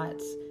his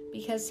thoughts,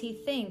 because he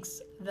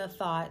thinks the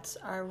thoughts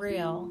are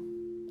real.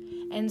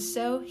 And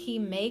so he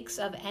makes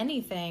of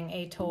anything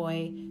a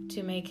toy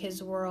to make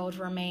his world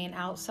remain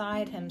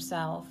outside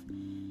himself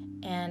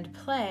and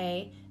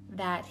play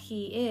that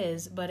he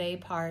is but a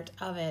part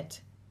of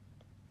it.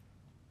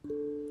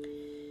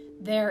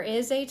 There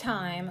is a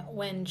time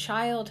when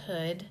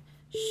childhood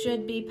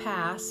should be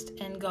past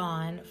and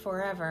gone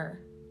forever.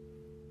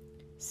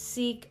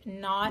 Seek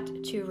not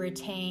to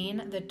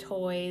retain the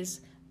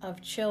toys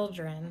of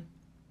children.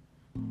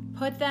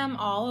 Put them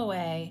all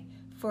away,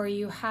 for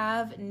you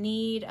have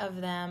need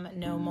of them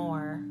no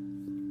more.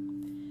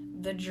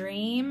 The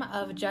dream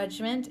of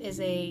judgment is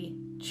a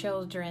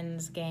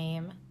children's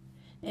game,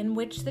 in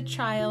which the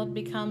child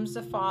becomes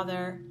the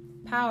father,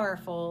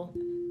 powerful,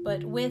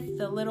 but with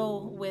the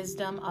little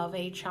wisdom of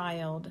a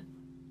child.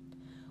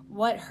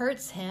 What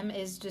hurts him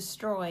is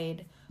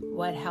destroyed,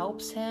 what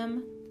helps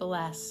him,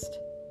 blessed.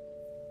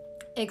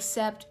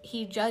 Except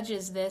he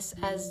judges this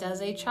as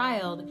does a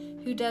child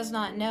who does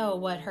not know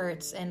what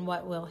hurts and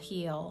what will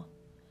heal.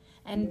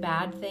 And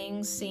bad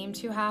things seem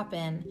to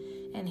happen,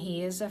 and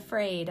he is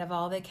afraid of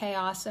all the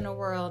chaos in a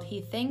world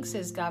he thinks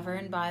is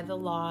governed by the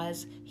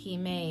laws he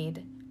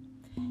made.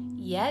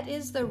 Yet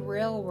is the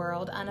real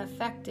world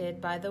unaffected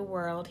by the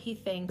world he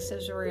thinks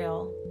is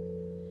real,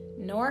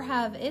 nor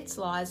have its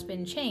laws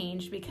been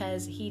changed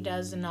because he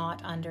does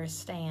not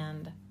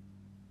understand.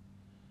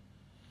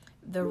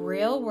 The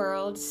real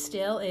world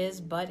still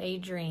is but a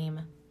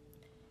dream,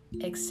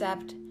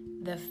 except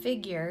the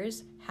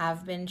figures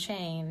have been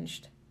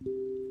changed.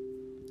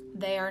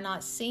 They are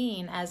not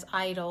seen as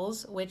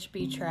idols which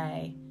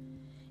betray.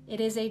 It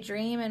is a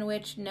dream in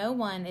which no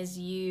one is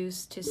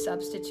used to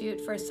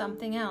substitute for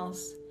something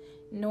else,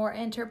 nor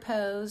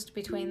interposed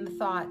between the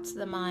thoughts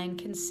the mind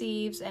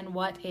conceives and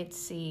what it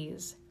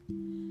sees.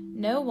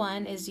 No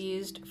one is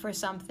used for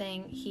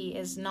something he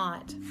is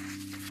not.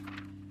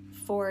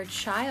 For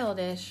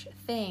childish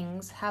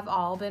things have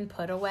all been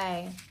put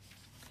away,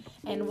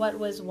 and what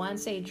was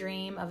once a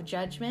dream of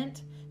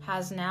judgment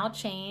has now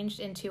changed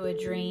into a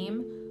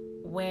dream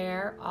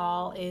where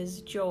all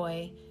is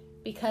joy,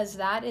 because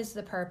that is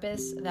the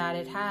purpose that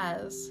it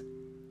has.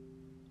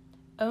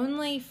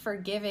 Only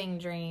forgiving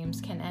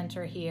dreams can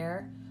enter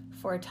here,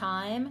 for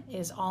time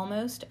is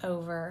almost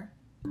over,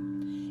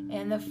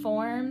 and the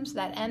forms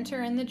that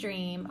enter in the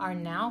dream are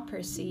now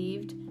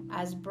perceived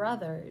as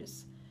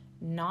brothers,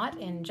 not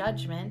in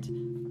judgment,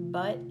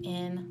 but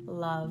in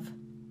love.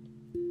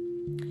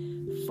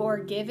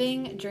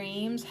 Forgiving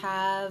dreams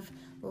have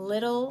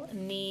little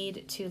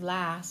need to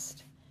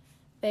last.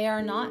 They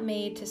are not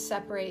made to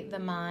separate the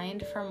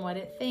mind from what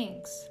it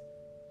thinks.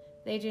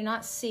 They do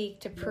not seek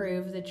to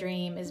prove the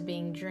dream is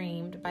being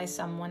dreamed by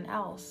someone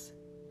else.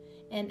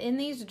 And in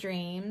these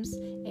dreams,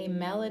 a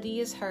melody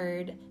is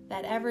heard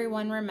that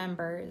everyone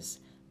remembers,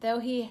 though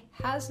he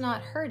has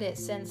not heard it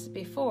since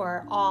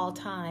before all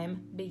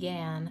time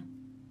began.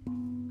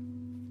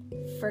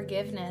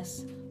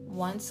 Forgiveness,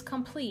 once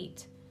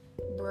complete,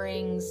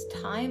 brings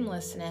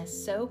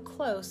timelessness so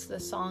close the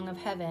song of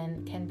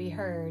heaven can be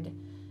heard,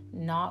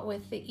 not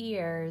with the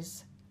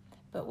ears,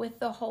 but with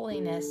the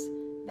holiness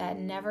that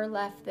never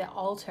left the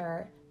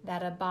altar,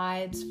 that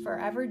abides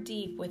forever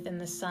deep within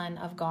the Son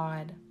of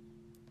God.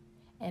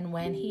 And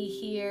when he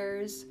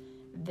hears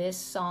this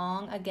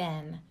song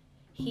again,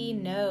 he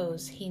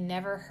knows he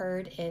never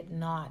heard it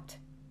not.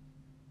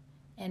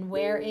 And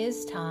where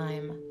is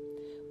time,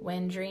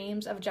 when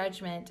dreams of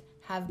judgment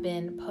have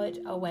been put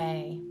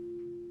away?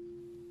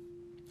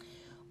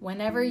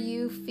 Whenever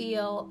you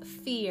feel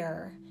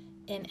fear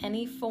in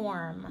any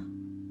form,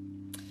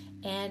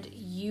 and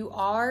you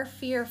are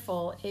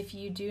fearful if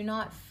you do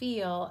not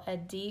feel a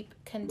deep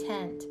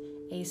content,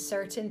 a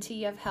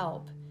certainty of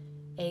help,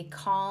 a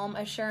calm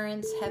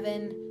assurance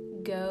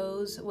heaven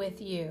goes with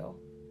you,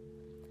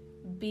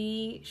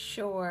 be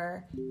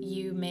sure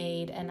you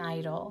made an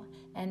idol,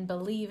 and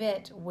believe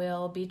it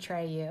will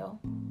betray you.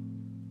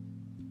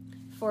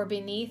 For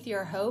beneath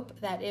your hope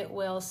that it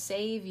will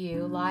save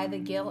you lie the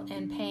guilt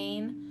and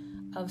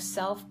pain of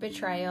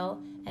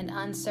self-betrayal and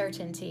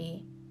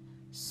uncertainty,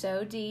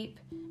 so deep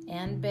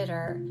and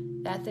bitter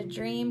that the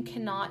dream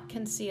cannot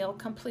conceal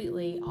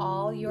completely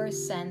all your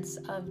sense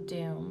of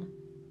doom.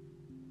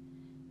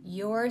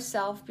 Your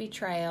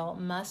self-betrayal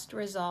must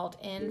result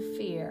in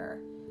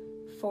fear,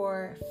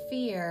 for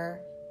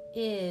fear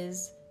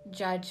is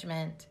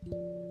judgment,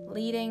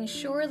 leading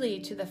surely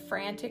to the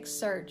frantic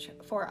search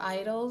for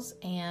idols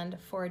and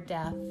for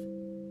death.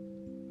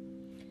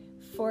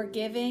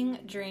 Forgiving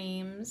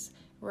dreams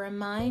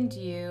remind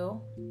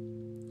you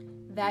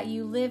that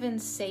you live in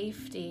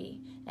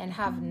safety and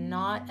have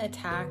not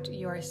attacked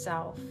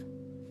yourself.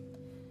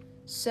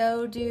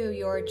 So do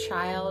your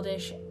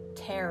childish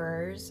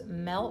terrors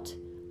melt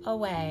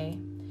away,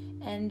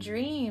 and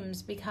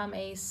dreams become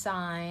a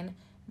sign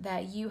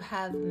that you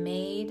have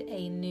made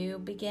a new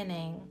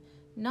beginning,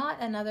 not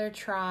another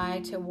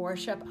try to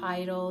worship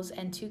idols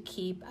and to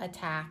keep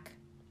attack.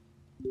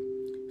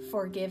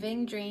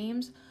 Forgiving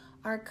dreams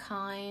are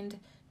kind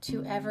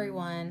to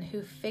everyone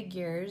who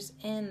figures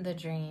in the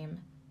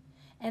dream,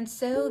 and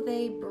so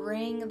they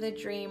bring the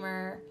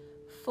dreamer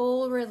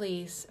full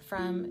release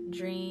from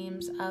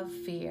dreams of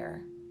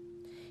fear.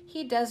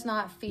 He does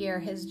not fear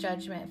his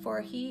judgment, for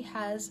he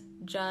has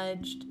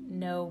judged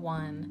no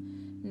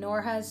one,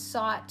 nor has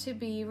sought to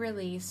be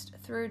released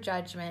through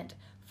judgment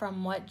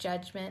from what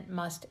judgment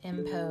must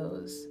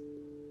impose.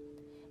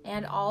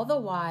 And all the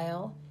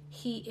while,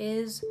 He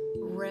is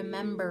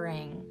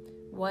remembering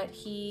what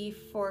he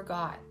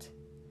forgot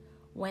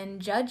when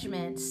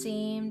judgment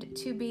seemed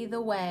to be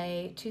the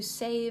way to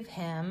save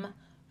him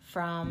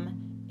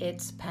from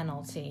its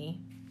penalty.